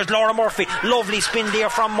Doyle. Here's Laura Murphy. Lovely spin there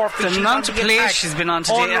from Murphy. The amount of play she's been on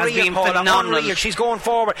today has been phenomenal. Unreal. She's going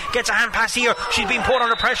forward, gets a hand pass here. She's been put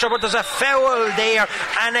under pressure, but there's a foul there,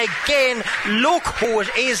 and again look who it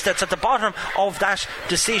is that's at the bottom of that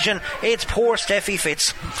decision. It's poor Steffi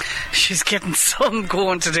Fitz. She's getting some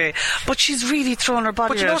going today, but she's really thrown her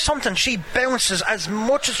body But you know something, she bounces as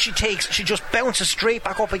much as she takes. She just bounces straight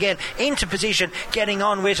back up again into position, getting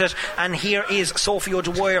on with it. And here is Sophie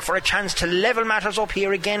O'Dwyer for a chance to level matters up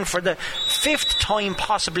here again for the 5th time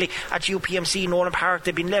possibly at UPMC Nowlan Park.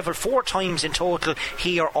 They've been level 4 times in total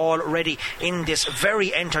here already in this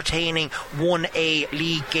very entertaining 1A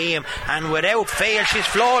league game, and without fail she's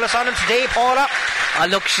flawless on it today, Paula.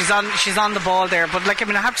 Look, she's on the ball there, but I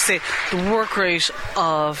have to say the work rate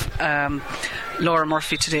of Laura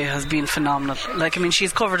Murphy today has been phenomenal.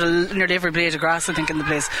 She's covered nearly every blade of grass I think in the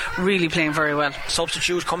place, really playing very well.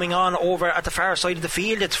 Substitute coming on over at the far side of the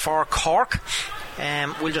field. It's for Cork.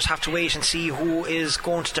 We'll just have to wait and see who is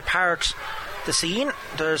going to depart the scene.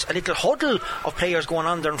 There's a little huddle of players going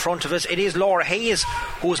on there in front of us. It is Laura Hayes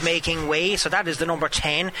who's making way, so that is the number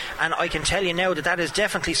 10, and I can tell you now that is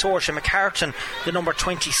definitely Saoirse McCartan, the number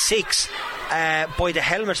 26, by the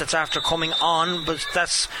helmet that's after coming on. But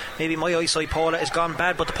that's maybe my eyesight, Paula, has gone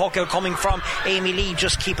bad. But the puck out coming from Amy Lee,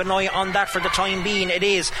 just keep an eye on that for the time being. It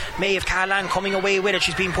is Maeve Callan coming away with it.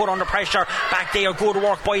 She's been put under pressure back there. Good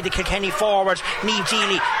work by the Kilkenny forward. Niamh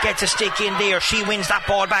Deely gets a stick in there. She wins that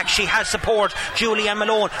ball back. She has support. Julianne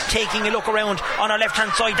Malone taking a look around on her left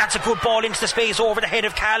hand side. That's a good ball into the space over the head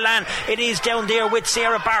of Callan. It is down there with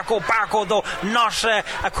Sarah Barco. Barco though not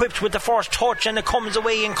equipped with the first touch, and it comes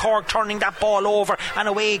away in Cork, turning that ball over, and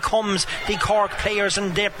away comes the Cork players,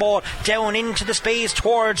 and that ball down into the space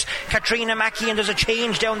towards Katrina Mackey, and there's a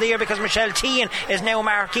change down there because Michelle Tehan is now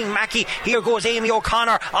marking Mackey. Here goes Amy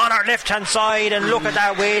O'Connor on her left hand side, and look at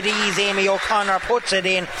that way these Amy O'Connor puts it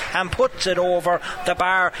in and puts it over the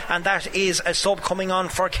bar, and that is a sub coming on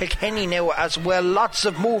for Kilkenny now as well. Lots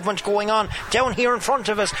of movement going on down here in front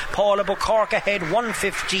of us, Paula, but Cork ahead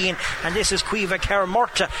 1-15, and this is Cueva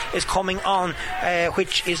Kermurta is coming on,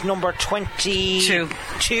 which is number 22,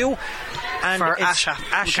 and for it's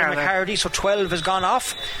Asha McCarty, so 12 has gone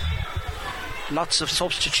off. Lots of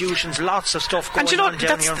substitutions, lots of stuff going on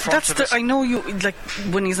down here in front of us. I know you like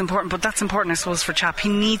winning is important, but that's important I suppose for Chap. He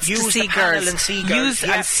needs to see girls and see girls,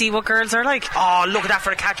 and see what girls are like. Oh, look at that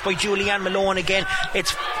for a catch by Julianne Malone again.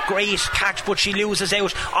 It's great catch, but she loses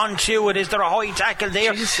out onto it. Is there a high tackle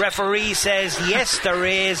there? Jeez. Referee says yes there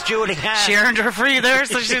is. Julianne, she earned her free there,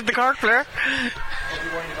 so she's the Cork player.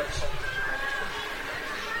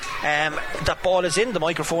 That ball is in, the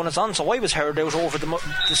microphone is on, so I was heard out over the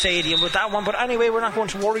stadium with that one. But anyway, we're not going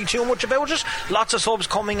to worry too much about it. Lots of subs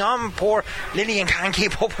coming on. Poor Lillian can't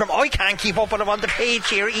keep up with them. I can't keep up with them on the page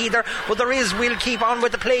here either, but we'll keep on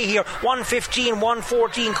with the play here. 1-15,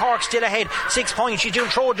 1-14, Cork still ahead, 6 points. She's doing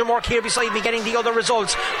Trojan work here beside me, getting the other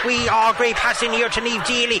results. Great pass in here to Niamh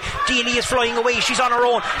Deely. Deely is flying away, she's on her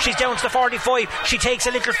own, she's down to the 45. She takes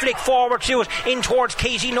a little flick forward to it, in towards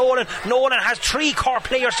Katie Nolan. Nolan has 3 Cork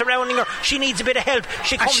players surrounding her. She needs a bit of help.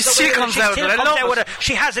 She comes out with it.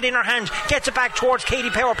 She has it in her hand, gets it back towards Katie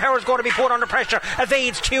Power. Power's going to be put under pressure,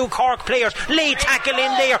 evades 2 Cork players, late tackle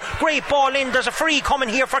in there, great ball in. There's a free coming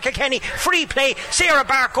here for Kilkenny, free play. Sarah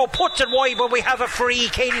Barco puts it wide, but we have a free.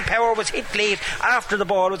 Katie Power was hit late after the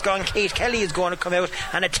ball was gone. Kate Kelly is going to come out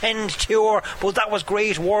and attend to her, but that was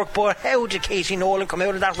great work. But how did Katie Nolan come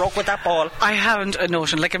out of that ruck with that ball? I haven't a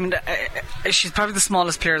notion. She's probably the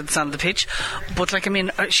smallest player that's on the pitch, but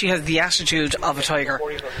she has the attitude of a tiger.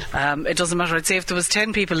 It doesn't matter. I'd say if there was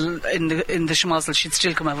 10 people in the schmozzle, she'd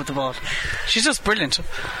still come out with the ball. She's just brilliant.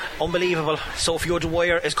 Unbelievable. Sophie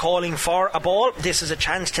O'Dwyer is calling for a ball. This is a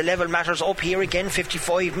chance to level matters up here again.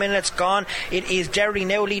 55 minutes gone. It is Derry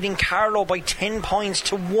now leading Carlow by 10 points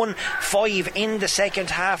to 1-5 in the second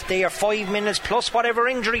half. They are 5 minutes plus whatever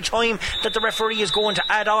injury time that the referee is going to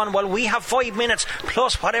add on. Well, we have 5 minutes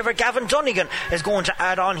plus whatever Gavin Dunnigan is going to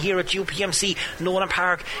add on here at UPMC Nowlan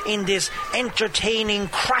Park in this entertaining,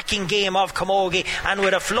 cracking game of camogie, and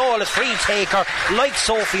with a flawless free taker like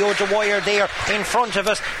Sophie O'Dwyer there in front of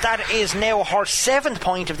us. That is now her 7th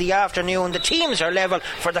point of the afternoon. The teams are level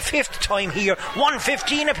for the 5th time here,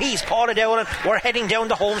 1:15 apiece. Paula Dowling, we're heading down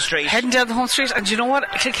the home straight. And you know what,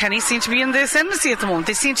 Kilkenny seem to be in the ascendancy at the moment.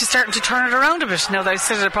 They seem to starting to turn it around a bit now that I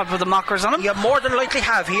said it, probably with the mockers on them. You more than likely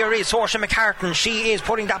have. Here is Saoirse McCartan. She is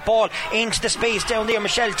putting that ball into the space down there.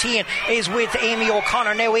 Michelle Tehan is with Amy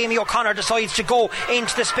O'Connor. Now Amy O'Connor decides to go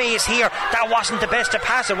into the space here. That wasn't the best of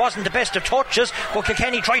pass, it wasn't the best of touches, but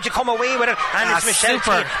Kilkenny tried to come away with it, and it's Michelle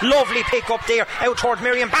Tehan. Lovely pick up there out towards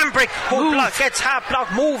Miriam Bambrick, who gets half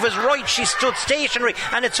block. Move is right, she stood stationary,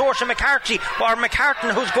 and it's Saoirse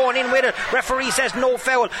McCartan who's going in with it. Referee says no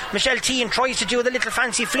foul. Michelle Tehan tries to do the little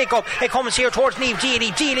fancy flick up. It comes here towards Niamh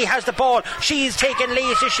Deely. Deely has the ball. She's taken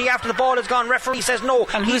late, is she, after the ball is gone? Referee says no,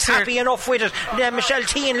 and he's happy enough with it. Michelle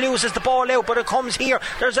Tehan loses the ball out, but it comes here.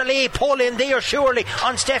 There's a lay pull in there surely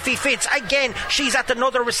on Steffi Fitz. Again, she's at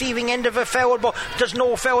another receiving end of a foul, but there's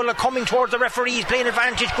no foul coming towards the referees, playing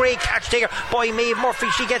advantage. Great catch there by Maeve Murphy.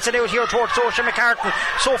 She gets it out here towards Saoirse McCartan.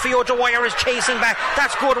 Sophie O'Dwyer is chasing back.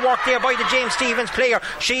 That's good work there by the James Stephens player.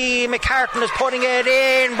 McCartan is putting it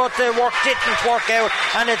in, but the work didn't work out,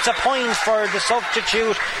 and it's a point for the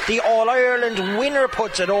substitute. The All-Ireland winner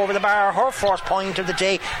puts it over the bar, her first point of the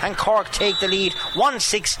day, and Cork take the lead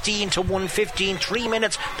 1:16 to 1:15. 3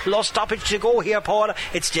 minutes plus stoppage to go here, Paula.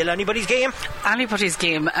 It's still anybody's game.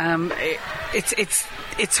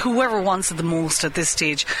 It's whoever wants it the most at this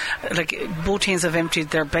stage. Like, both teams have emptied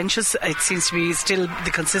their benches. It seems to be still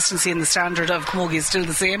the consistency and the standard of camogie is still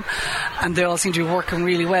the same, and they all seem to be working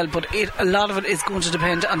really well, but a lot of it is going to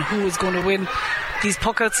depend on who is going to win these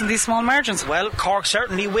puckouts and these small margins. Well, Cork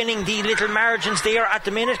certainly winning the little margins there at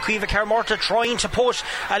the minute. Caoimhe Kerr-Murtagh trying to put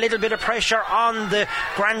a little bit of pressure on the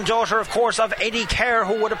granddaughter, of course, of Eddie Kerr,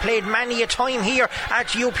 who would have played many a time here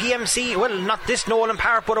at UPMC. Well, not this Nowlan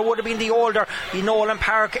Park, but it would have been the older Nowlan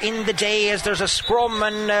Park in the day, as there's a scrum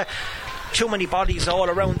and too many bodies all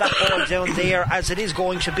around that ball down there, as it is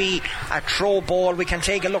going to be a throw ball. We can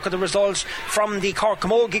take a look at the results from the Cork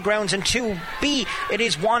Camogie grounds in 2B. It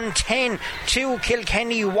is 1-10 to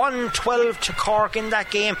Kilkenny, 1-12 to Cork in that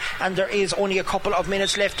game, and there is only a couple of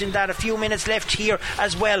minutes left in that, a few minutes left here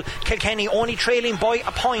as well. Kilkenny only trailing by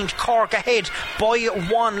a point, Cork ahead by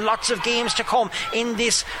 1. Lots of games to come in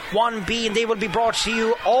this 1B, and they will be brought to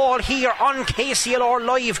you all here on KCLR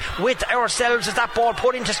Live with ourselves, as that ball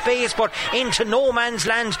put into space but into no man's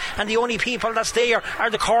land, and the only people that's there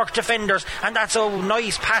are the Cork defenders, and that's a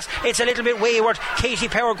nice pass. It's a little bit wayward. Katie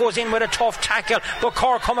Power goes in with a tough tackle, but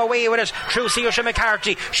Cork come away with it through Saoirse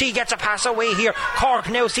McCarthy. She gets a pass away here.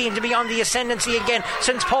 Cork now seem to be on the ascendancy again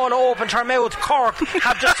since Paula opened her mouth. Cork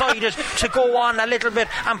have decided to go on a little bit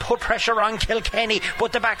and put pressure on Kilkenny,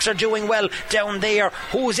 but the backs are doing well down there.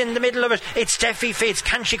 Who's in the middle of it? It's Steffi Fitz.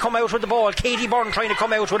 Can she come out with the ball? Katie Byrne trying to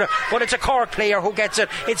come out with it, but it's a Cork player who gets it.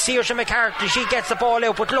 It's Saoirse McCarthy. She gets the ball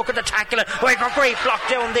out, but look at the tackling. A great block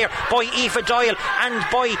down there by Aoife Doyle and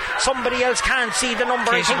by somebody else, can't see the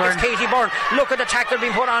number. I think it's Katie Byrne. Look at the tackle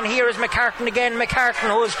being put on. Here is McCartan again. McCartan,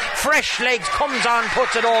 whose fresh legs, comes on,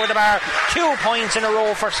 puts it over the bar. 2 points in a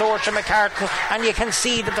row for Saoirse McCartan, and you can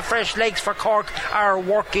see that the fresh legs for Cork are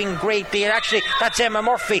working greatly. Actually, that's Emma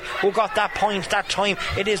Murphy who got that point that time.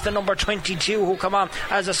 It is the number 22 who come on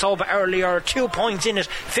as a sub earlier. 2 points in it.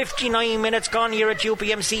 59 minutes gone here at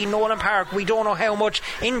UPMC Nowlan Park. We don't know how much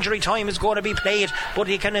injury time is going to be played, but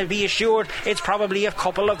you can be assured it's probably a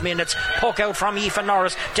couple of minutes. Puck out from Aoife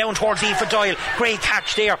Norris down towards Aoife Doyle. Great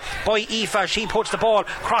catch there by Aoife. She puts the ball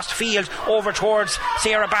cross field over towards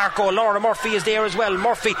Sarah Barco. Laura Murphy is there as well.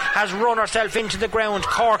 Murphy has run herself into the ground.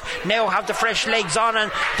 Cork now have the fresh legs on,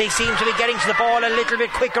 and they seem to be getting to the ball a little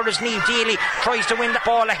bit quicker as Niamh Deely tries to win the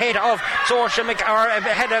ball ahead of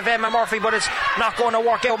ahead of Emma Murphy, but it's not going to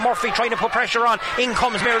work out. Murphy trying to put pressure on. In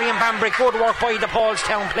comes Miriam Bambrick. Good work by the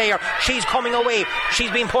Paulstown player. She's coming away.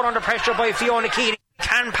 She's been put under pressure by Fiona Keating.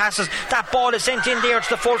 Can passes. That ball is sent in there to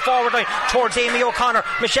the full forward line towards Amy O'Connor.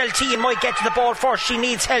 Michelle Tehan might get to the ball first. She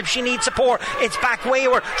needs help. She needs support. It's back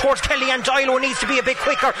wayward towards Kellyanne Doyle, who needs to be a bit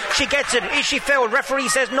quicker. She gets it. Is she fouled? Referee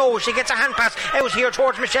says no. She gets a hand pass out here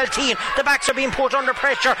towards Michelle Tehan. The backs are being put under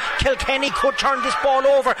pressure. Kilkenny could turn this ball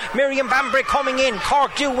over. Miriam Bambrick coming in.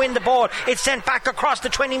 Cork do win the ball. It's sent back across the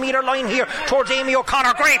 20-metre line here towards Amy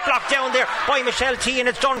O'Connor. Great block down there by Michelle Tehan.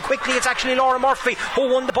 It's done quickly. It's actually Laura Murphy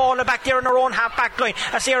who won the ball back there in her own half back line.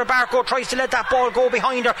 line as Sarah Barco tries to let that ball go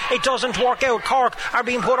behind her. It doesn't work out. Cork are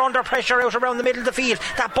being put under pressure out around the middle of the field.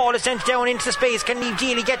 That ball is sent down into space. Can Niamh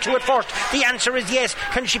Deely get to it first? The answer is yes.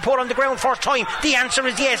 Can she put on the ground first time? The answer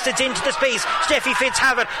is yes. It's into the space. Steffi Fitz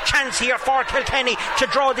have it. Chance here for Kilkenny to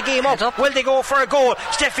draw the game up. Will they go for a goal?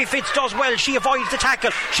 Steffi Fitz does well. She avoids the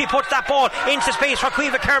tackle. She puts that ball into space for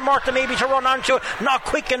Caoimhe Kerr-Murta maybe to run onto it. Not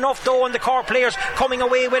quick enough though, and the Cork players coming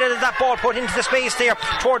away with it as that ball put into the space there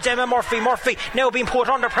towards Emma Murphy. Murphy now being put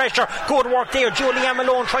under pressure. Good work there. Julianne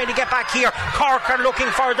Malone trying to get back here. Cork are looking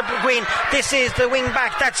for the win. This is the wing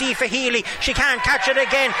back. That's Aoife Healy. She can't catch it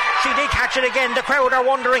again. She did catch it again. The crowd are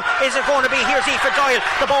wondering, is it going to be? Here's Aoife Doyle.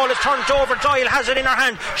 The ball is turned over. Doyle has it in her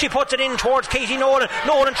hand. She puts it in towards Katie Nolan.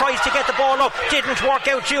 Nolan tries to get the ball up. Didn't work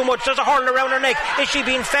out too much. There's a hurl around her neck. Is she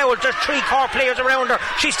being fouled? There's 3 Cork players around her.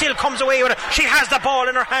 She still comes away with it. She has the ball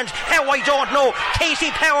in her hand. How, I don't know.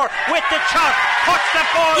 Katie Power with the chop. Puts the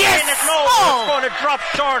ball in. It's going to drop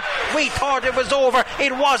short. We thought it was over.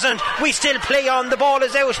 It wasn't. We still play on. The ball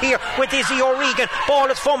is out here with Izzy O'Regan. Ball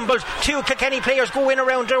is fumbled. 2 Kilkenny players go in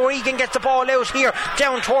around. O'Regan gets the ball out here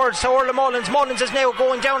down towards Orla Mullins. Mullins is now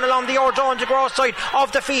going down along the Ordon de Gros side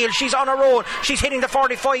of the field. She's on her own. She's hitting the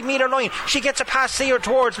 45 metre line. She gets a pass here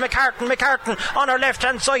towards McCartan on her left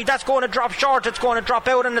hand side. That's going to drop short. It's going to drop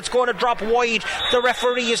out and it's going to drop wide. The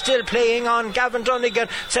referee is still playing on. Gavin Dunnigan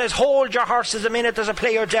says hold your horses a minute. There's a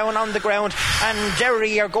player down on the ground, and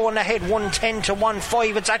Derry are going ahead 110 to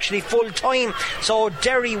 1-5. It's actually full time, so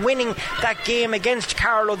Derry winning that game against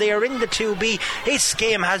Carlow there in the 2B. This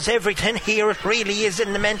game has everything here. It really is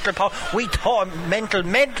in the mental pot. We thought melting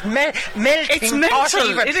it's mental. It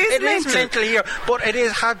is mental here, but it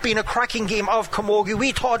has been a cracking game of camogie.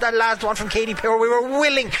 We thought that last one from Katie Power, we were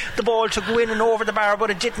willing the ball to go in and over the bar, but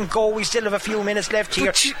it didn't go. We still have a few minutes left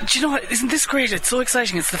here. Do you know what? Isn't this great? It's so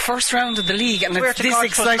exciting. It's the first round of the league, and it's this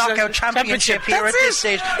exciting knockout championship here at this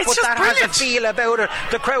stage. It's but just that brilliant. has a feel about it.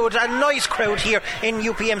 The crowd, a nice crowd here in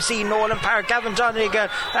UPMC Nowlan Park. Gavin Donegan,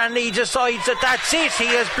 and he decides that that's it. He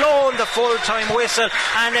has blown the full-time whistle,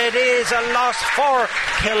 and it is a loss for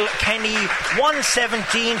Kilkenny,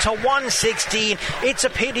 117 to 116. It's a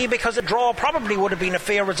pity because a draw probably would have been a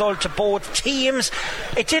fair result to both teams.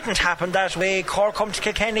 It didn't happen that way. Cork come to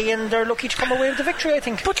Kilkenny and they're lucky to come away with the victory, I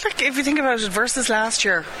think. But like, if you think about it, versus last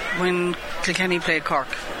year when Kilkenny played Cork,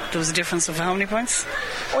 there was a difference of how many points?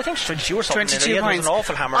 Oh, I think it's 22 or something. 22 points. It was an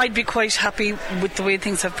awful hammer. I'd be quite happy with the way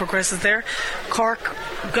things have progressed there. Cork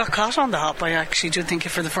got caught on the hop. I actually do think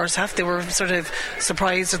for the first half they were sort of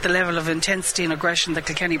surprised at the level of intensity and aggression that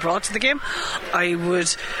Kilkenny brought to the game. I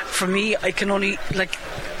can only, like,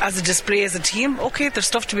 as a display as a team, okay, there's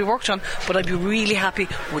stuff to be worked on, but I'd be really happy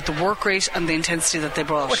with the work rate and the intensity that they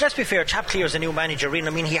brought. Well, let's be fair, Chap Cleere is a new manager in.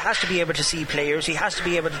 I mean, he has to be able to see players, he has to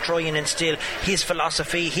be able to try and instill his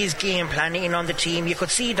philosophy, his game plan in on the team. You could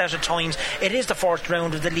see that at times. It is the first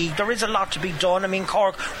round of the league. There is a lot to be done. I mean,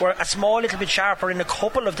 Cork were a small little bit sharper in a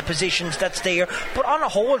couple of the positions that's there, but on a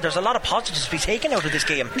whole there's a lot of positives to be taken out of this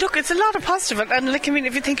game. Look, it's a lot of positive, and like, I mean,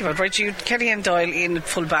 if you think about it, right, you Kelly and Doyle in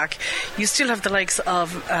full back, you still have the likes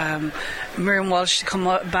of Miriam Walsh to come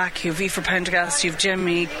back, you have Aoife Prendergast, you have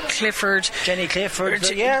Jenny Clifford,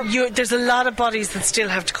 yeah. There's a lot of bodies that still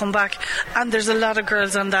have to come back, and there's a lot of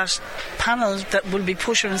girls on that panel that will be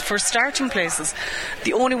pushing for starting places.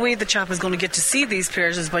 The only way the Chap is going to get to see these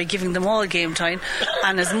players is by giving them all game time,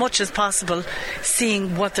 and as much as possible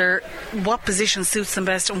seeing what position suits them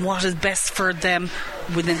best and what is best for them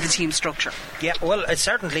within the team structure. Yeah, well, it's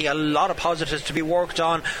certainly a lot of positives to be worked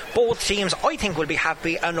on. Both teams, I think, will be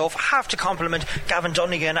happy enough. Have to compliment Gavin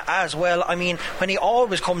Dunnigan as well. I mean, when he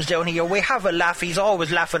always comes down here, we have a laugh. He's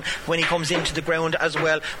always laughing when he comes into the ground as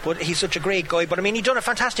well, but he's such a great guy. But I mean, he's done a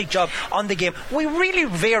fantastic job on the game. We really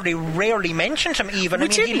very rarely mentioned him even.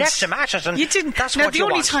 He left him at it, and you didn't. That's now, what the you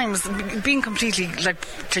only want. times, being completely like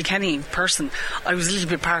Kilkenny person, I was a little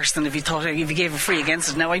bit parched than if he gave a free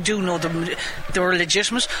against it. Now I do know they were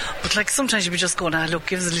legitimate, but like sometimes you'd be just going, look,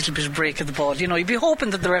 give us a little bit of break of the ball. You know, you'd be hoping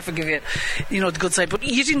that the ref would give you, the good side, but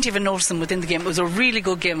you didn't even notice them within the game. It was a really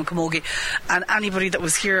good game of camogie, and anybody that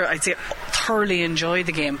was here, I'd say, thoroughly enjoyed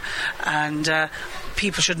the game, and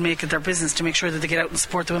people should make it their business to make sure that they get out and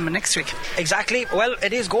support the women next week. Exactly. Well,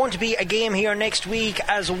 it is going to be a game here next week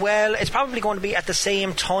as well. It's probably going to be at the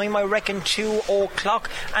same time, I reckon, 2:00,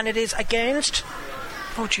 and it is against...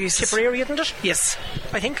 Oh, Jesus. Tipperary, isn't it? Yes.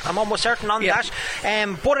 I think. I'm almost certain on that.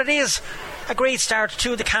 But it is a great start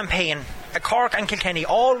to the campaign. Cork and Kilkenny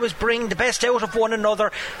always bring the best out of one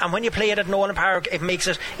another, and when you play it at Nowlan Park, it makes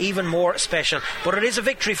it even more special. But it is a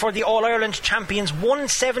victory for the All-Ireland champions,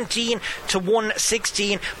 117 to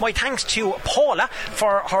 116. My thanks to Paula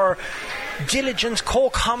for her diligence,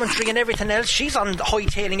 co-commentary and everything else. She's on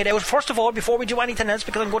hightailing it out. First of all, before we do anything else,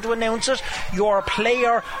 because I'm going to announce it, your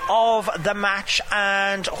player of the match,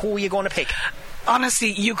 and who are you going to pick?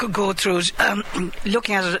 Honestly, you could go through it.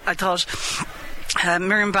 Looking at it, I thought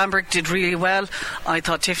Miriam Bamberg did really well. I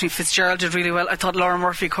thought Tiffany Fitzgerald did really well. I thought Laura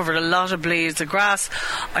Murphy covered a lot of blades of grass.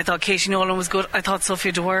 I thought Katie Nolan was good. I thought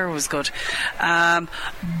Sophia Dwyer was good.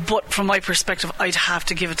 But from my perspective, I'd have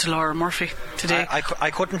to give it to Laura Murphy today.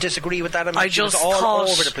 I couldn't disagree with that. I mean, she was all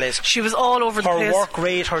over the place. She was all over the place. Her work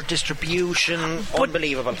rate, her distribution,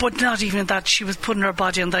 unbelievable. But not even that. She was putting her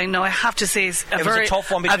body on the line. Now, I have to say, it was a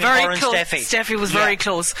tough one between her and Steffi. Steffi was very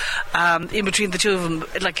close. In between the two of them,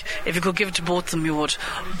 like, if you could give it to both of them, you would.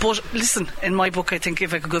 But listen, in my book, I think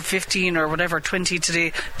if I could go 15 or whatever, 20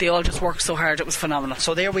 today, they all just worked so hard. It was phenomenal.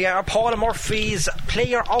 So there we are. Paula Murphy's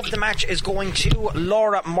player of the match is going to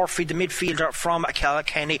Laura Murphy, the midfielder from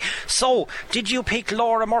Kilkenny. So, did you pick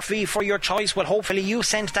Laura Murphy for your choice? Well, hopefully you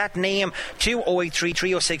sent that name to 083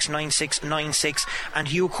 306 9696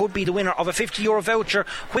 and you could be the winner of a €50 voucher,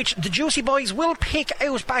 which the Juicy Boys will pick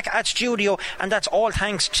out back at studio, and that's all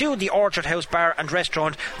thanks to the Orchard House Bar and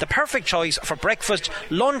Restaurant, the perfect choice for breakfast,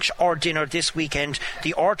 lunch or dinner this weekend,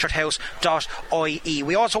 the orchardhouse.ie.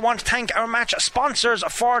 We also want to thank our match sponsors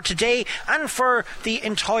for today and for the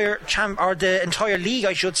entire league,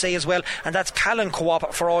 I should say, as well, and that's Callan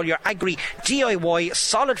Co-op for all your agri, DIY,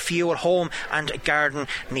 solid fuel, home and garden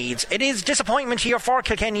needs. It is disappointment here for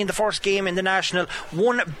Kilkenny in the first game in the National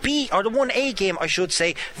 1B, or the 1A game I should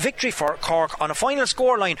say. Victory for Cork on a final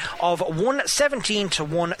scoreline of 117 to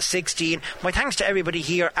 116. My thanks to everybody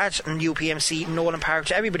here at UPMC Nowlan Park,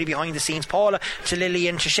 to everybody behind the scenes, Paula, to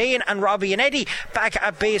Lillian, to Shane and Robbie and Eddie back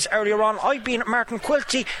at base earlier on. I've been Martin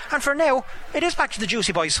Quilty, and for now it is back to the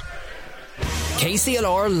Juicy Boys.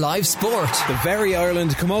 KCLR Live Sport. The Very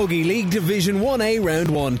Ireland Camogie League Division 1A Round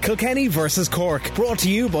 1, Kilkenny versus Cork. Brought to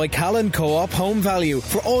you by Callan Co-op Home Value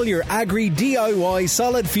for all your agri, DIY,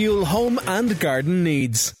 solid fuel, home and garden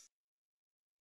needs.